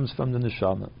which comes from the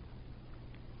neshama.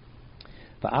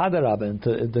 But Adarab, and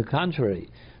to the contrary,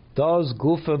 does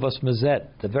gufa was mezet,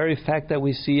 the very fact that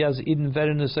we see as Eden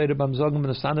verin nesayda bam zogim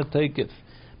nesana teikif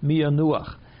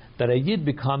miyanuach, that a yid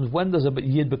becomes, when does a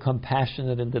yid become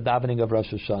passionate in the davening of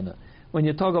Rosh Hashana? When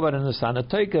you talk about a nesana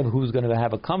teikif, who's going to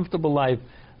have a comfortable life,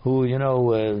 who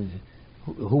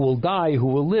who will die, who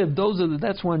will live,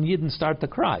 that's when yidden start to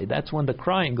cry. That's when the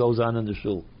crying goes on in the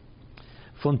shul.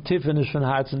 Von tiffinischen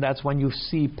hearts, and that's when you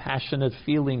see passionate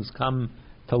feelings come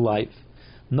to life.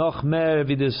 Noch mehr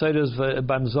wie the Seidos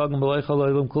beim Sagen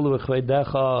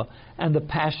and the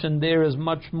passion there is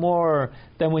much more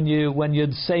than when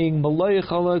you're saying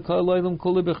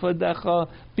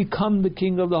become the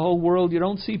king of the whole world. You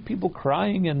don't see people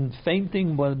crying and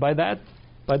fainting by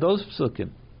those psukim.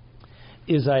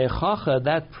 Is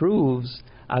that proves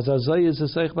as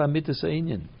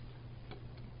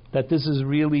that this is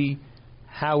really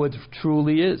how it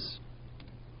truly is.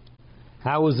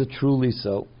 How is it truly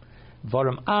so?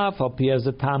 Varam Afalpi, as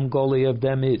the tam goli of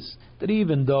them is that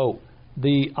even though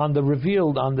on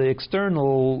the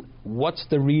external, what's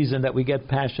the reason that we get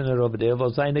passionate over there?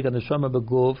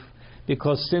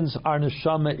 Because since our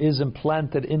neshama is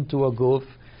implanted into a guf,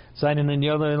 so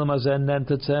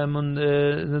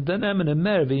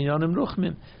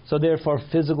therefore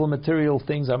physical material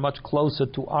things are much closer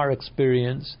to our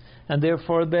experience, and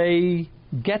therefore they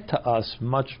get to us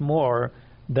much more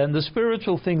than the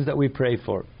spiritual things that we pray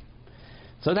for.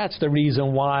 So that's the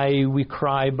reason why we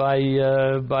cry by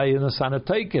Nasana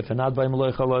Teikif and not by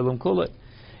Melech Aloylam Kula.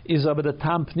 Is about the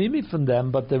tam pnimi from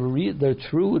them, but the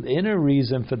true inner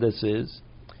reason for this is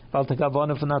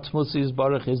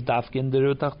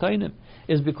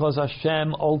because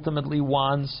Hashem ultimately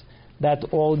wants that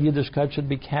all Yiddishkeit should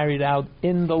be carried out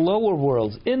in the lower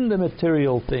worlds, in the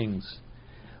material things.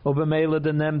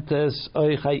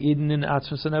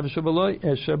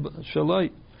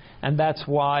 And that's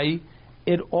why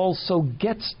it also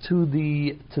gets to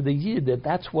the Yid,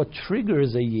 that's what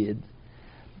triggers a Yid,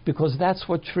 because that's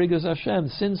what triggers Hashem.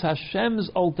 Since Hashem's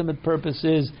ultimate purpose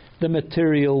is the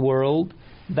material world,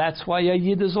 that's why a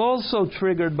Yid is also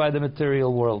triggered by the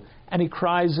material world, and he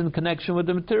cries in connection with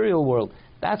the material world.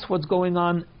 That's what's going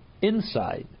on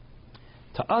inside.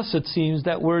 To us it seems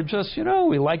that we're just,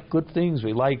 we like good things,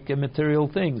 we like material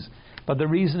things. But the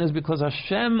reason is because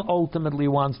Hashem ultimately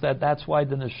wants that. That's why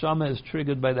the neshama is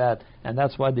triggered by that, and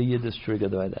that's why the Yid is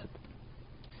triggered by that.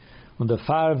 And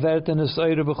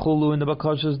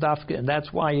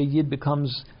that's why a Yid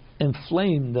becomes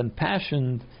inflamed and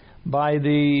passionate by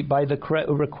the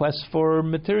request for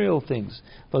material things.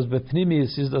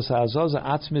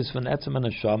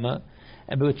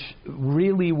 And which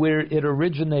really where it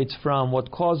originates from, what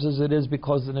causes it is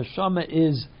because the neshama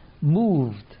is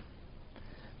moved.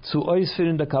 to oisfir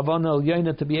in the kavana al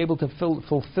yoina, to be able to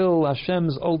fulfill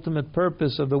Hashem's ultimate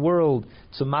purpose of the world,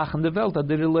 to machen the welt,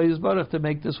 to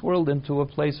make this world into a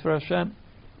place for Hashem.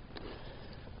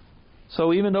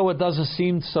 So even though it doesn't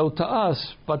seem so to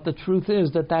us, but the truth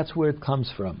is that that's where it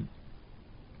comes from.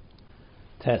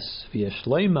 Tes, via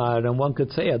Shleimar, and one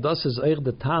could say, das is euch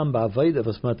the Tam ba'avodah,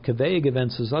 was man kaveh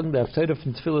gewinnt zu sagen, der Haftarah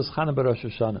von Tfilas Chana Rosh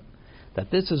Hashana.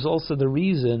 That this is also the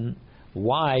reason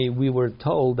why we were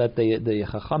told that the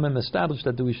Chachamim established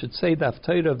that we should say the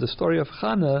Haftarah of the story of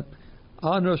Chana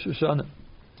on Rosh Hashana.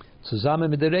 Zusammen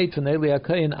mit der Reit von Eli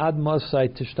HaKohen ad Mosai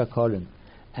Tishtakorin.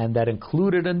 And that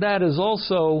included in that is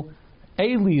also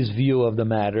Eli's view of the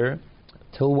matter.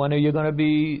 Till when are you going to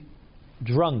be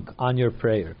drunk on your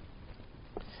prayer?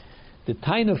 The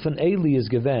Taina von Eli is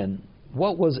given.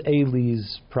 What was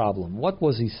Eli's problem? What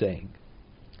was he saying?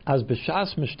 As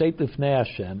b'shas mishteit lifnei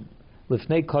Hashem,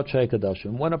 lifnei kodshay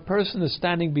kadoshim, when a person is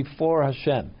standing before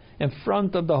Hashem, in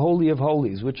front of the Holy of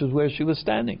Holies, which is where she was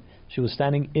standing. She was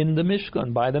standing in the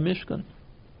Mishkan, by the Mishkan.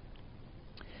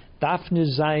 Dafne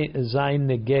zayin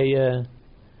negeya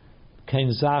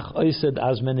kein zach oised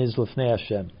azmen is lifnei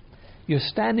Hashem. You're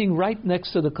standing right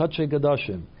next to the kodshay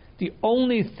kadoshim. The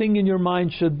only thing in your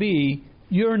mind should be,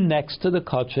 you're next to the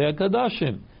kodshay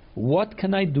kadoshim. What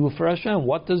can I do for Hashem?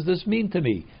 What does this mean to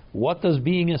me? What does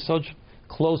being in such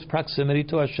close proximity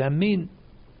to Hashem mean?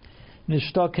 Eli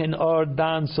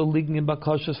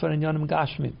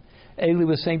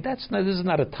was saying, this is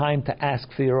not a time to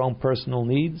ask for your own personal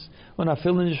needs.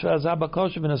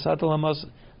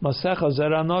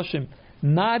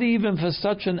 Not even for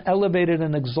such an elevated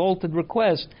and exalted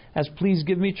request as please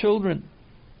give me children.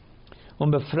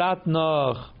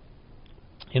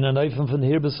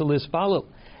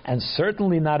 And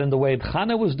certainly not in the way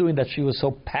Chana was doing, that she was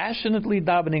so passionately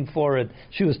davening for it.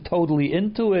 She was totally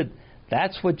into it.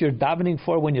 That's what you're davening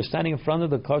for when you're standing in front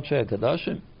of the Kodshay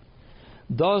HaKadoshim.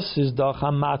 Das is doch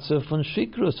a matze von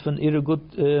Shikrus, von ihrer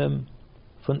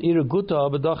Gutta,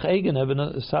 aber doch eigene,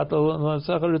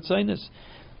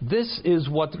 This is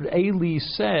what Eli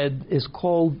said is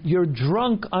called, you're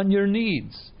drunk on your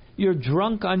needs. You're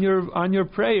drunk on your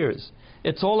prayers.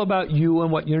 It's all about you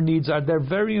and what your needs are. They're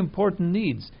very important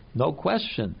needs, no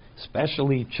question,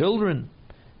 especially children.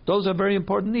 Those are very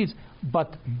important needs.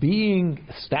 But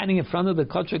standing in front of the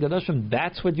Kodshay Kadoshim,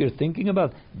 that's what you're thinking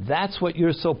about. That's what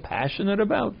you're so passionate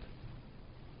about.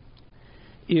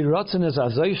 Ihr Rotzen ist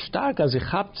so stark, als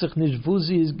ich hab sich nicht, wo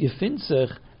sie ist, gefindt sich,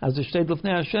 als es steht auf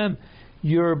Hashem.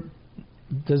 Your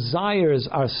desires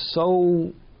are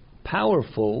so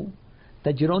powerful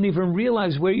that you don't even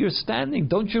realize where you're standing.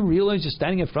 Don't you realize you're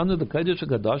standing in front of the Kodesh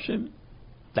HaKadoshim?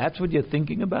 That's what you're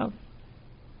thinking about?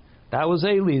 That was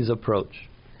Eli's approach.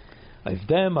 If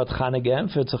them at Chana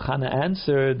ge'empfert, so Chana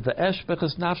answered,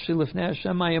 Ve'eshbechas nafshi lifnei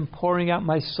Hashem, I am pouring out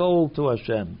my soul to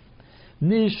Hashem.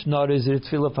 Nish nor is it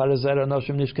tefillah farazer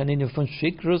anoshim nish kaninyu von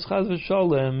shikrus chaz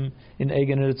v'sholem in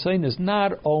egen eretzonis.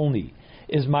 Not only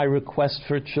is my request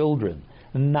for children,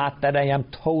 not that I am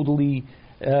totally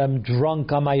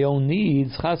drunk on my own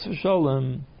needs, chas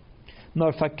v'sholem,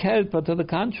 nor fakert, but to the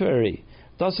contrary.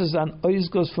 Das is an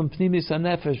oizgos from pnimis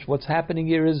hanefesh. What's happening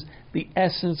here is the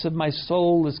essence of my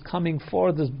soul is coming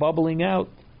forth, is bubbling out.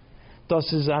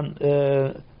 Das is an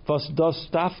was das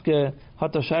dafke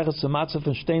hat der shaykhs zum matze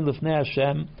von stein lifnei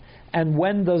Hashem. And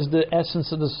when does the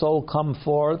essence of the soul come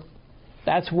forth?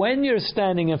 That's when you're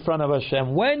standing in front of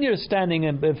Hashem. When you're standing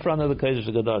in front of the Kodesh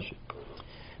HaKadosh.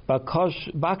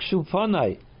 Bakshu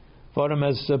panai, forum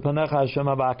as panecha Hashem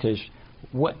abakish.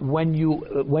 When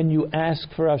you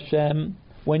ask for Hashem,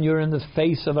 when you're in the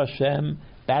face of Hashem,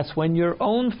 that's when your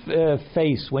own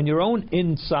face, when your own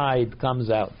inside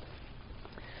comes out.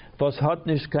 Was hat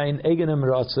nicht kein eigenem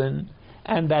Ratzen,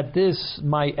 and that this,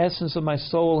 my essence of my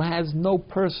soul, has no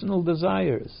personal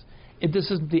desires.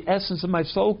 This is the essence of my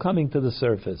soul coming to the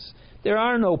surface. There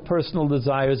are no personal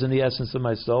desires in the essence of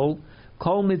my soul.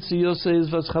 The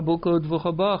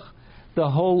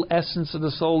whole essence of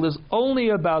the soul is only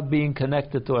about being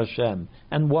connected to Hashem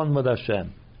and one with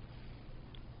Hashem.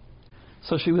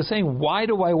 So she was saying, why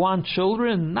do I want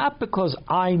children? Not because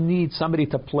I need somebody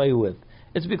to play with.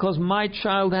 It's because my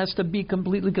child has to be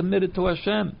completely committed to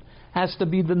Hashem. Has to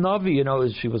be the Navi.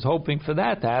 She was hoping for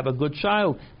that, to have a good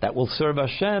child that will serve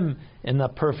Hashem in a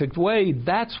perfect way.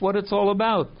 That's what it's all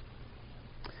about.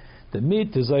 And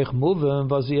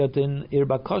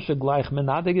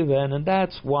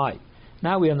that's why.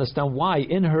 Now we understand why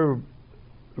in her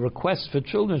request for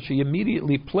children she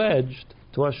immediately pledged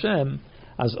to Hashem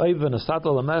as that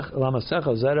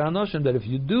if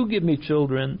you do give me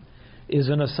children, is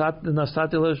an asativ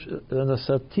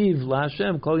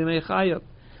laHashem kol yimei chayav.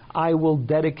 I will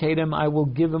dedicate him, I will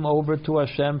give him over to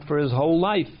Hashem for his whole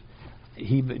life.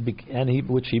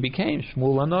 Which he became,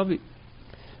 Shmuel Hanavi.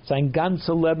 Sein ganze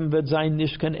Leben wird sein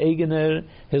nicht kein eigener.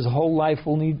 His whole life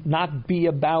will not be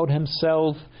about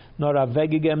himself, nor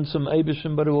avegegem zum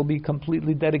Eibischen, but it will be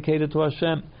completely dedicated to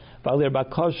Hashem. Because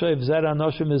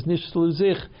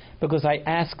I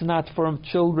ask not for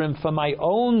children for my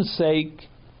own sake,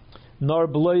 nor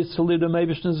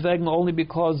only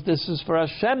because this is for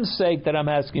Hashem's sake that I'm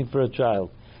asking for a child.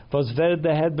 Because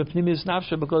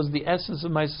the essence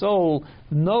of my soul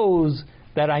knows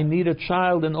that I need a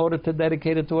child in order to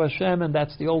dedicate it to Hashem, and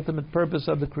that's the ultimate purpose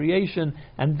of the creation,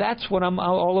 and that's what I'm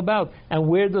all about. And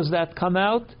where does that come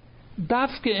out?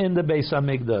 Dafke in the Beis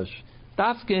HaMikdash,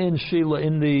 Dafke in Shiloh,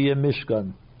 in the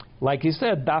Mishkan. Like he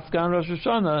said, Dafke on Rosh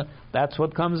Hashana, that's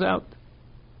what comes out.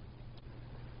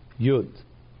 Yud.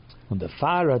 Und der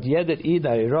Pfarrer hat jeder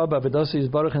Ida, Iroba, Vedosi is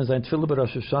Baruch in sein Tfilah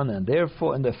Rosh Hashana. And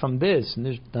therefore, from this,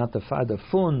 not the Pfarrer,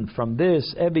 Fun, from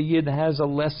this, every Yid has a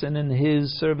lesson in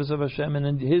his service of Hashem and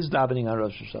in his davening on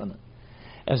Rosh Hashana.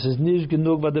 Es ist nicht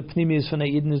genug, was der Pnimi ist von der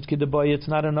Yidin ist Kidaboy. It's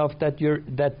not enough that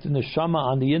that Neshama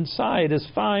on the inside is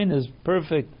fine, is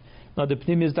perfect. No, the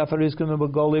Pnimi is Dafarizkum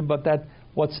Bagoli, but that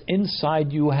what's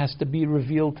inside you has to be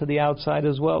revealed to the outside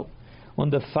as well.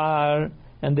 Und der Pfarrer,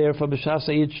 and therefore, when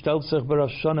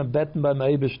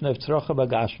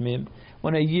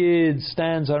a Yid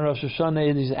stands on Rosh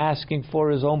Hashanah, he's asking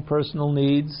for his own personal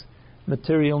needs,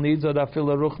 material needs,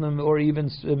 or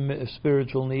even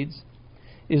spiritual needs.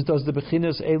 Does the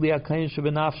bechinas Eli HaKayin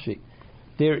shebenafshi?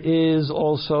 There is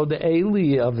also the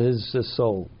Eli of his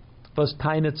soul. Was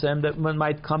tainitzem, that one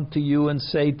might come to you and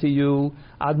say to you,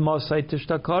 Ad Mosai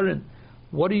Tishtakarin.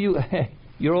 What are you?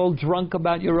 You're all drunk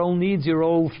about your own needs. You're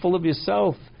all full of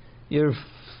yourself. You're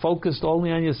focused only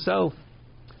on yourself.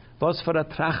 What is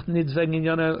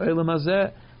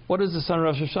this on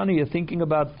Rosh Hashana? You're thinking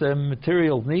about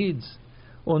material needs.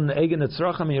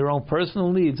 Your own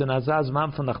personal needs. And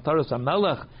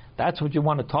that's what you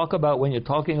want to talk about when you're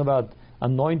talking about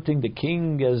anointing the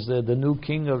king as the new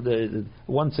king of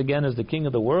once again as the king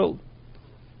of the world.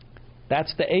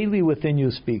 That's the Eli within you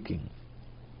speaking.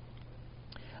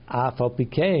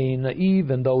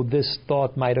 Even though this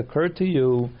thought might occur to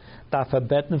you,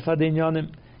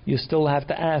 you still have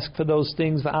to ask for those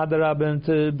things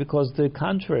because the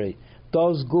contrary.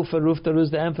 Does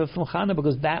Gufa the answer from Chana,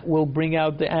 because that will bring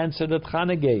out the answer that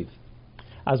Chana gave.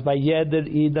 As by Yeder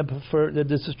Id, I prefer that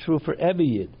this is true for every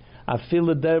Yid.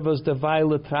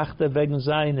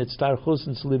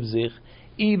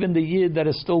 Even the Yid that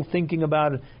is still thinking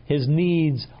about his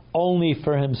needs only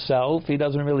for himself, he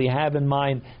doesn't really have in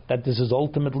mind that this is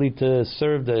ultimately to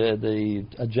serve the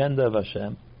agenda of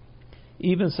Hashem.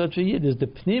 Even such a Yid is the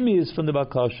Pnimius from the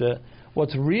Bakasha.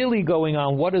 What's really going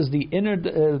on? What is the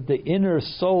inner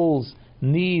soul's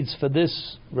needs for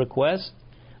this request?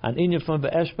 And from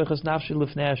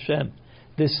Hashem.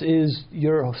 This is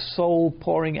your soul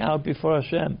pouring out before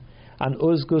Hashem. And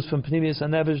Uzgus from Pnimius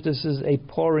and Nevesh. This is a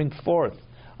pouring forth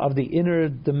of the inner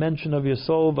dimension of your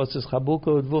soul, versus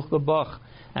Chabuka Udvuch,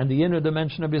 and the inner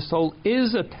dimension of your soul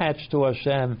is attached to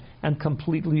Hashem and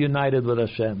completely united with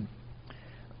Hashem.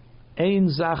 Ein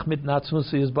Zach mit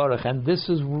Natzmus Yisbarach, and this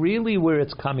is really where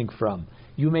it's coming from.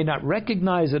 You may not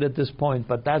recognize it at this point,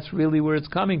 but that's really where it's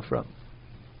coming from.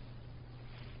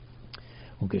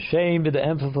 Und geschehen wie der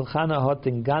Empfer von Chana hat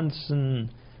den ganzen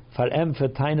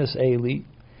verämpft Tainus Eli,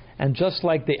 and just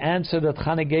like the answer that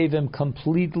Chana gave him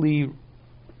completely,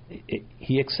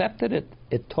 he accepted it.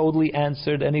 It totally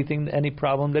answered any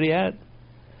problem that he had.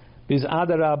 Bis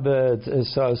Adarab,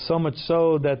 so much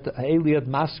so that Eli had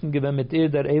masken given mit ihr,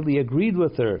 that Eli agreed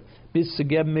with her. Bis zu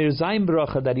geben mir sein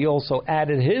bracha, that he also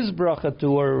added his bracha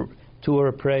to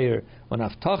her prayer. When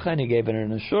Avtacha, and he gave her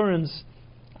an assurance,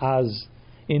 as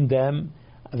in them,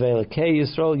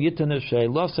 Yisrael Yitana,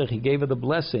 he gave her the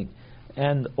blessing,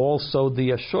 and also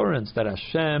the assurance that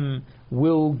Hashem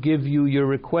will give you your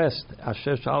request.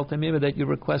 That your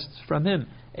requests from him.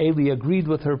 Eli agreed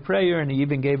with her prayer, and he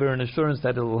even gave her an assurance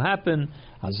that it will happen.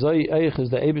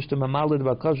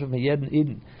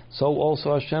 So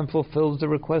also Hashem fulfills the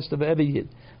request of every Yid.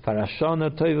 For a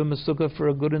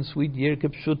good and sweet year,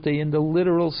 in the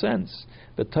literal sense.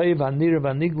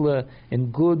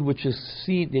 In good which is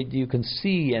seen, that you can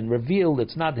see and revealed.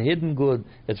 It's not hidden good,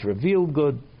 it's revealed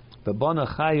good.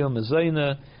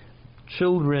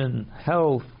 Children,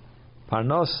 health,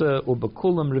 parnasa,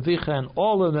 ubekulam, revicha, and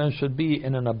all of them should be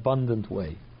in an abundant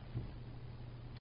way.